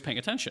 but nobody's paying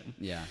attention.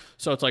 Yeah.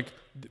 So it's like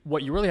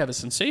what you really have is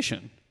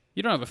sensation.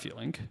 You don't have a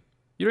feeling.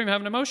 You don't even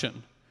have an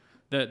emotion.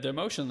 The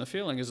emotion, the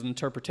feeling is an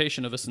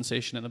interpretation of a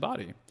sensation in the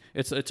body.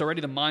 It's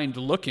already the mind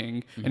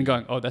looking and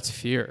going, oh, that's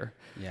fear.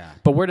 Yeah.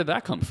 But where did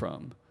that come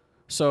from?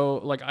 So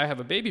like I have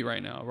a baby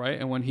right now, right?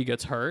 And when he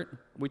gets hurt,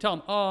 we tell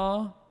him,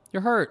 oh,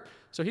 you're hurt.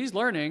 So he's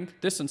learning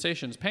this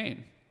sensation is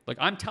pain. Like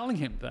I'm telling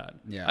him that.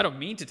 Yeah. I don't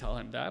mean to tell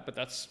him that, but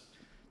that's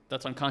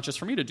that's unconscious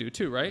for me to do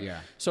too, right?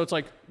 Yeah. So it's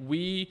like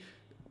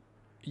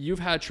you've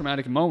had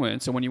traumatic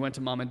moments, and when you went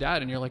to mom and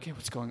dad and you're like, hey,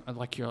 what's going on?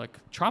 Like, you're like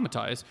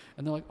traumatized,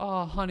 and they're like,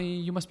 oh, honey,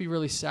 you must be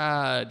really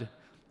sad.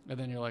 And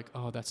then you're like,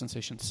 oh, that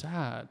sensation's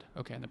sad.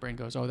 Okay. And the brain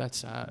goes, oh, that's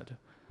sad.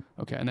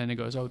 Okay. And then it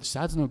goes, oh, the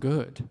sad's no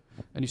good.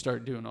 And you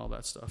start doing all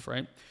that stuff,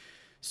 right?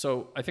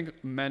 So I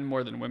think men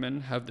more than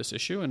women have this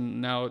issue.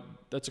 And now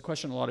that's a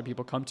question a lot of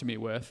people come to me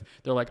with.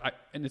 They're like,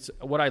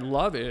 what I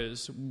love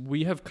is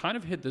we have kind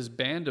of hit this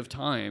band of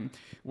time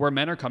where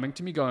men are coming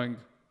to me going,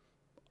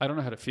 I don't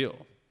know how to feel.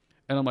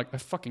 And I'm like, I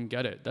fucking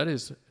get it. That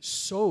is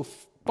so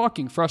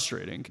fucking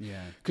frustrating.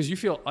 Yeah. Because you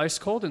feel ice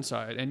cold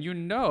inside, and you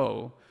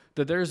know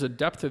that there's a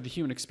depth of the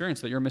human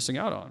experience that you're missing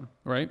out on,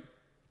 right?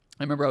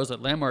 I remember I was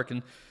at Landmark,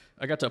 and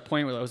I got to a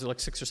point where I was like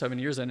 6 or 7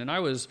 years in, and I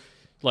was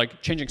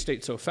like changing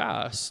state so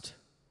fast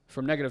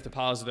from negative to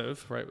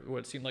positive, right? What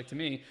it seemed like to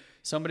me,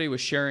 somebody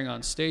was sharing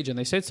on stage and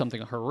they said something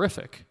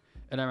horrific.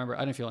 And I remember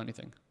I didn't feel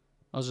anything.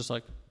 I was just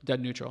like dead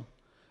neutral.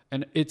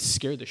 And it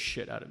scared the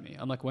shit out of me.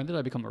 I'm like, when did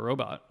I become a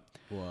robot?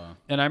 Wow.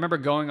 And I remember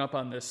going up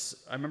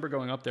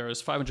there,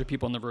 there's 500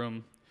 people in the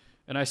room,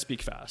 and I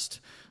speak fast.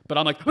 But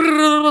I'm like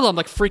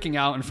freaking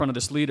out in front of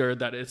this leader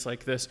that it's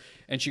like this.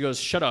 And she goes,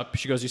 shut up.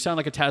 She goes, you sound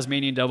like a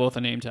Tasmanian devil with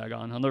a name tag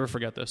on. I'll never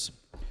forget this.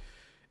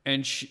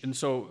 And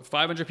so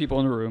 500 people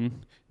in the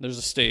room, there's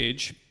a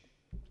stage.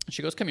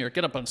 She goes, come here,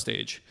 get up on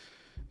stage.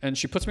 And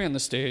she puts me on the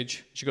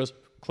stage. She goes,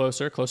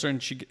 closer, closer.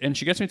 And she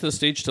gets me to the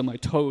stage till my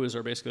toes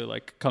are basically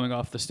like coming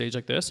off the stage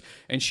like this.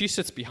 And she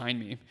sits behind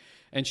me.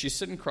 And she's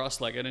sitting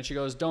cross-legged. And she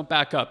goes, don't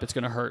back up. It's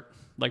going to hurt.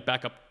 Like,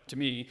 back up to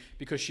me.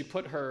 Because she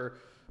put her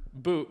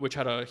boot, which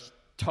had a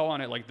toe on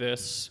it like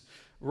this,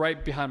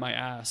 right behind my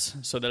ass,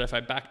 so that if I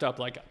backed up,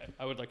 like,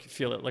 I would like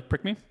feel it like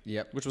prick me.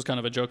 Yep. Which was kind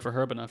of a joke for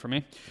her, but not for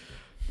me.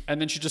 And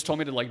then she just told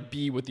me to like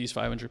be with these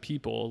 500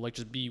 people, like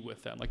just be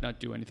with them, like not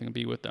do anything and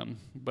be with them.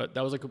 But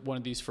that was like one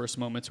of these first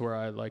moments where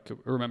I like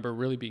remember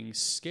really being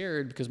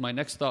scared, because my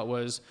next thought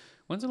was,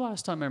 when's the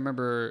last time I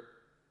remember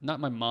not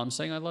my mom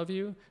saying I love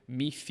you,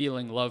 me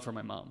feeling love for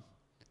my mom?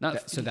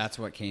 So that's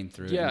what came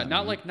through. Yeah,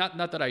 not like not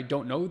that I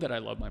don't know that I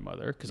love my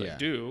mother, because I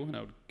do, and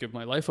I would give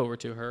my life over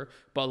to her.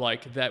 But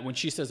like that when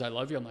she says I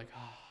love you, I'm like,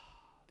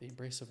 the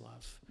embrace of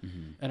love.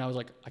 Mm-hmm. And I was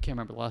like, I can't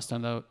remember the last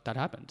time that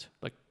happened,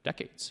 like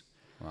decades.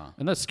 Wow.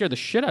 And that scared the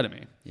shit out of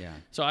me. Yeah.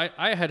 So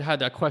I had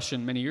that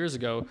question many years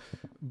ago,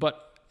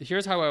 but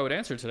here's how I would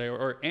answer today,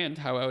 and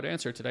how I would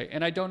answer today.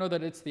 And I don't know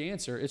that it's the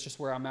answer. It's just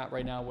where I'm at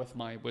right now with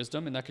my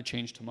wisdom, and that could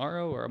change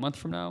tomorrow or a month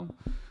from now.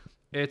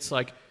 It's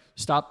like,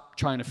 stop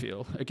trying to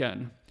feel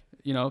again.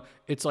 You know,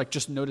 it's like,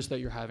 just notice that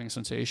you're having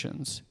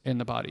sensations in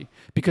the body,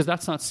 because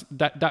that's not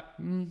I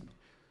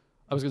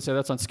was going to say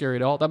that's not scary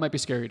at all. That might be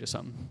scary to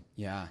some.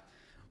 Yeah.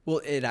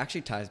 Well, it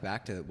actually ties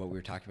back to what we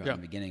were talking about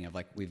in the beginning of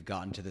like, we've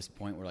gotten to this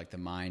point where like the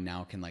mind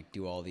now can like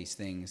do all these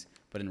things,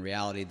 but in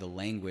reality, the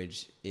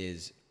language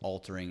is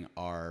altering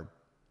our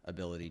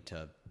ability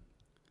to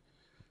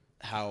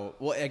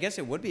I guess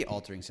it would be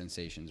altering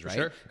sensations, right?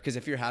 Sure. Because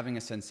if you're having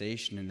a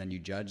sensation and then you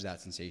judge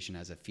that sensation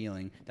as a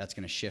feeling, that's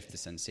going to shift the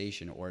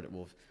sensation, or it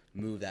will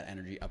move that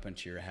energy up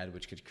into your head,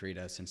 which could create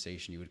a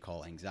sensation you would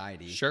call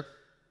anxiety. Sure.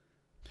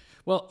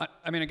 Well,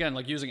 I mean, again,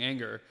 like using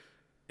anger,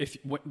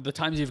 the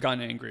times you've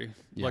gotten angry,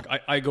 like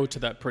I go to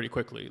that pretty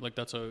quickly. Like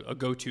that's a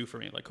go-to for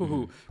me. Like,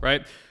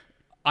 right?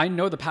 I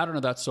know the pattern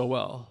of that so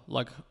well.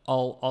 Like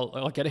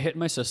I'll get a hit in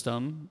my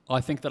system. I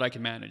think that I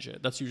can manage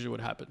it. That's usually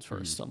what happens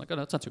first. I'm like, oh,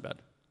 that's not too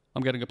bad.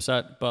 I'm getting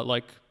upset, but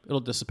like it'll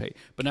dissipate.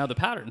 But now the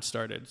pattern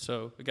started.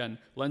 So again,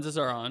 lenses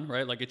are on,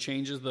 right? Like it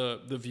changes the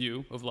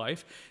view of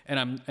life.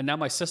 And now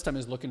my system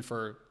is looking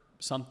for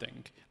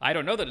something. I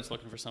don't know that it's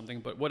looking for something,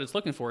 but what it's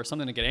looking for is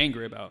something to get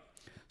angry about.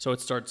 So it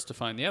starts to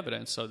find the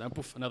evidence. So then,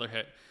 poof, another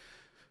hit.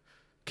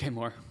 Okay,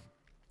 more.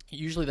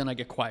 Usually then I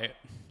get quiet.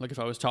 Like if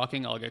I was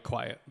talking, I'll get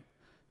quiet.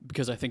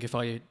 Because I think if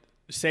I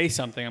say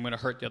something, I'm going to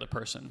hurt the other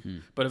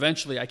person. But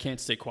eventually I can't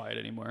stay quiet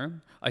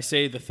anymore. I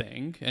say the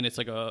thing, and it's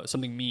like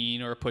something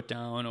mean or a put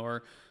down,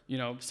 or, you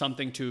know,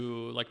 something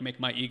to like make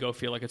my ego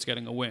feel like it's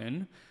getting a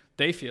win.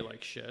 They feel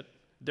like shit.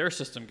 Their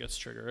system gets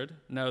triggered.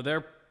 Now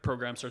their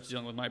program starts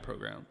dealing with my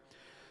program.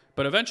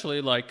 But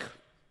eventually, like,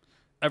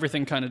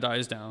 everything kind of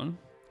dies down.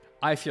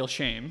 I feel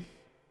shame.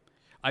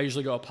 I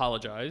usually go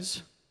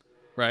apologize,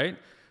 right?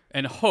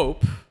 And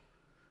hope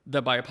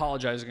that by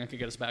apologizing, I could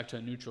get us back to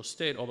a neutral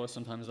state, although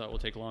sometimes that will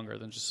take longer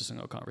than just a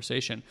single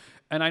conversation.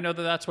 And I know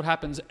that that's what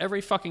happens every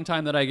fucking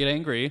time that I get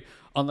angry,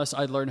 unless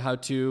I learn how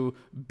to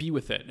be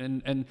with it.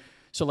 And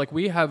so, like,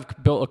 we have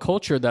built a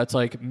culture that's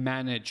like,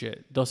 manage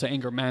it. They'll say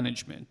anger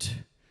management.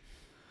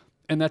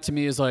 And that to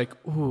me is like,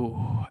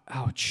 ooh,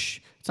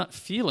 ouch. It's not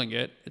feeling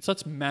it. It's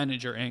let's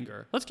manage your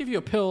anger. Let's give you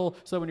a pill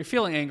so that when you're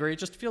feeling angry, it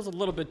just feels a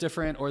little bit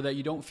different, or that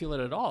you don't feel it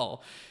at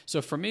all.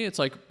 So for me, it's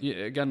like,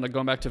 again, like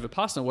going back to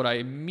Vipassana, what I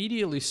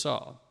immediately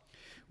saw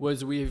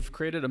was we've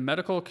created a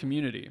medical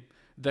community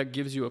that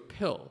gives you a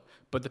pill,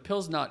 but the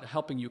pill's not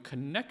helping you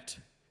connect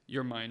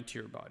your mind to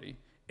your body.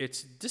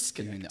 It's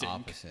disconnecting the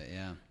opposite,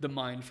 the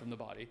mind from the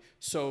body.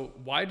 So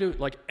why do,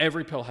 like,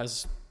 every pill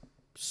has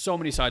so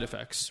many side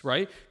effects,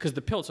 right? Because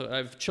the pills, so I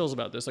have chills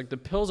about this, like the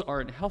pills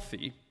aren't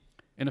healthy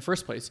in the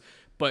first place,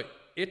 but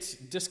it's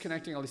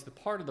disconnecting at least the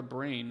part of the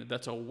brain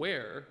that's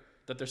aware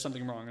that there's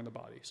something wrong in the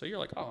body. So you're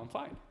like, oh, I'm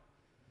fine.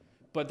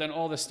 But then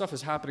all this stuff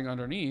is happening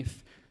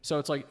underneath. So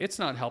it's like, it's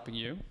not helping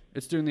you.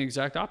 It's doing the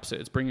exact opposite.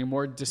 It's bringing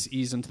more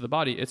dis-ease into the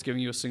body. It's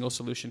giving you a single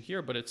solution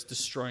here, but it's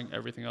destroying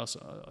everything else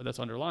that's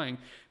underlying.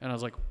 And I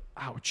was like,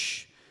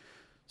 ouch.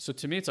 So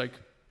to me, it's like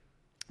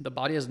the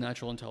body has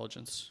natural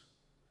intelligence.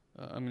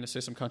 I'm going to say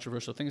some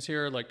controversial things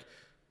here, like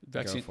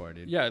vaccine. Go for it,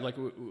 dude. Yeah,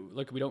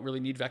 like we don't really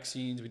need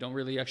vaccines. We don't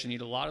really actually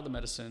need a lot of the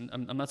medicine.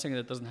 I'm not saying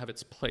that it doesn't have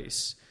its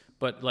place,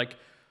 but like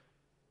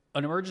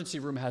an emergency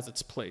room has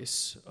its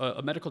place.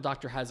 A medical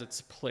doctor has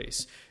its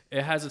place.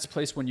 It has its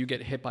place when you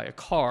get hit by a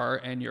car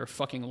and your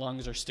fucking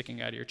lungs are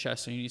sticking out of your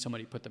chest and you need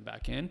somebody to put them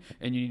back in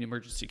and you need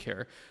emergency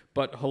care.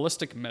 But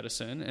holistic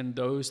medicine and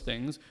those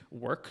things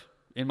work,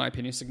 in my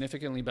opinion,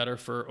 significantly better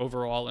for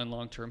overall and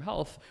long-term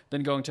health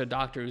than going to a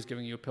doctor who's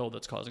giving you a pill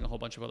that's causing a whole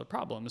bunch of other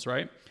problems,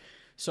 right?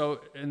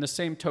 So in the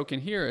same token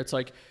here, it's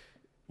like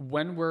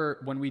when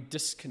we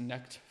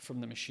disconnect from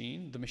the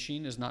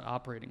machine is not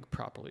operating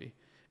properly.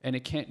 And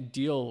it can't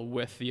deal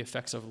with the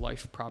effects of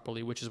life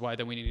properly, which is why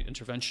then we need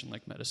intervention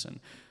like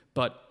medicine.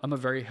 But I'm a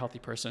very healthy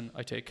person.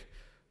 I take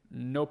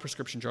no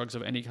prescription drugs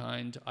of any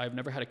kind. I've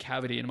never had a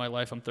cavity in my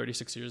life. I'm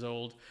 36 years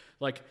old.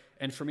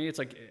 And for me, it's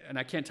like, and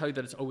I can't tell you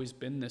that it's always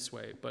been this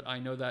way, but I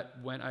know that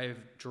when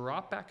I've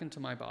dropped back into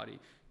my body,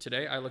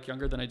 today I look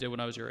younger than I did when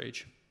I was your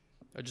age.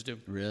 I just do.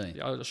 Really?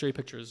 Yeah, I'll show you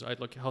pictures. I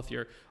look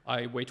healthier.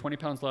 I weigh 20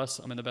 pounds less.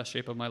 I'm in the best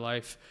shape of my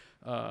life.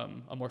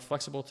 I'm more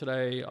flexible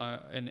today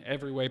in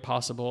every way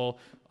possible.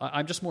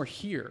 I'm just more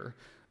here.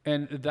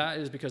 And that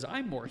is because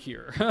I'm more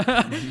here.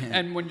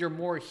 And when you're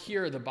more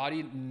here, the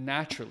body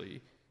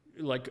naturally,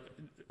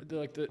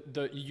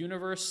 the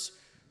universe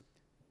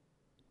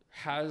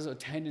has a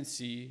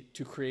tendency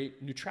to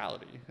create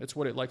neutrality. It's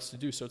what it likes to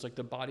do. So it's like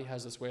the body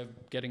has this way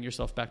of getting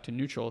yourself back to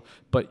neutral,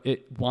 but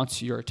it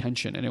wants your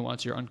attention and it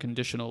wants your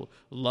unconditional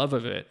love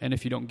of it. And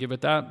if you don't give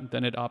it that,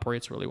 then it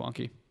operates really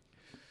wonky.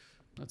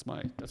 That's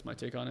my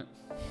take on it.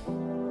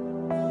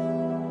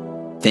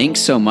 Thanks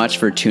so much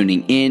for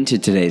tuning in to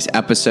today's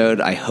episode.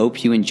 I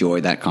hope you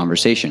enjoyed that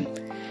conversation.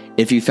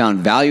 If you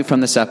found value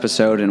from this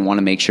episode and want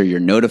to make sure you're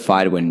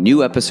notified when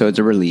new episodes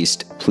are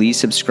released, please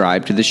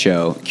subscribe to the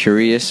show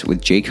Curious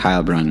with Jake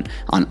Heilbrunn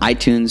on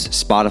iTunes,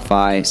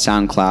 Spotify,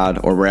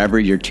 SoundCloud, or wherever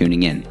you're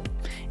tuning in.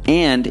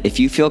 And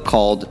if you feel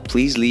called,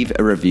 please leave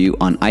a review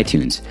on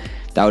iTunes.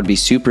 That would be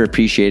super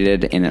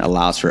appreciated and it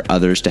allows for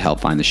others to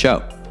help find the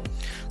show.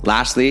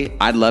 Lastly,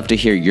 I'd love to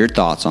hear your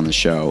thoughts on the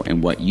show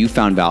and what you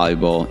found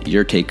valuable,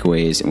 your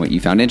takeaways, and what you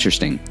found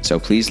interesting. So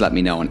please let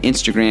me know on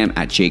Instagram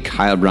at Jake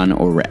Heilbrunn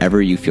or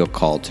wherever you feel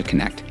called to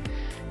connect.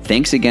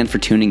 Thanks again for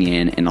tuning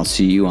in, and I'll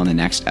see you on the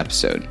next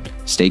episode.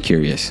 Stay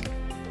curious.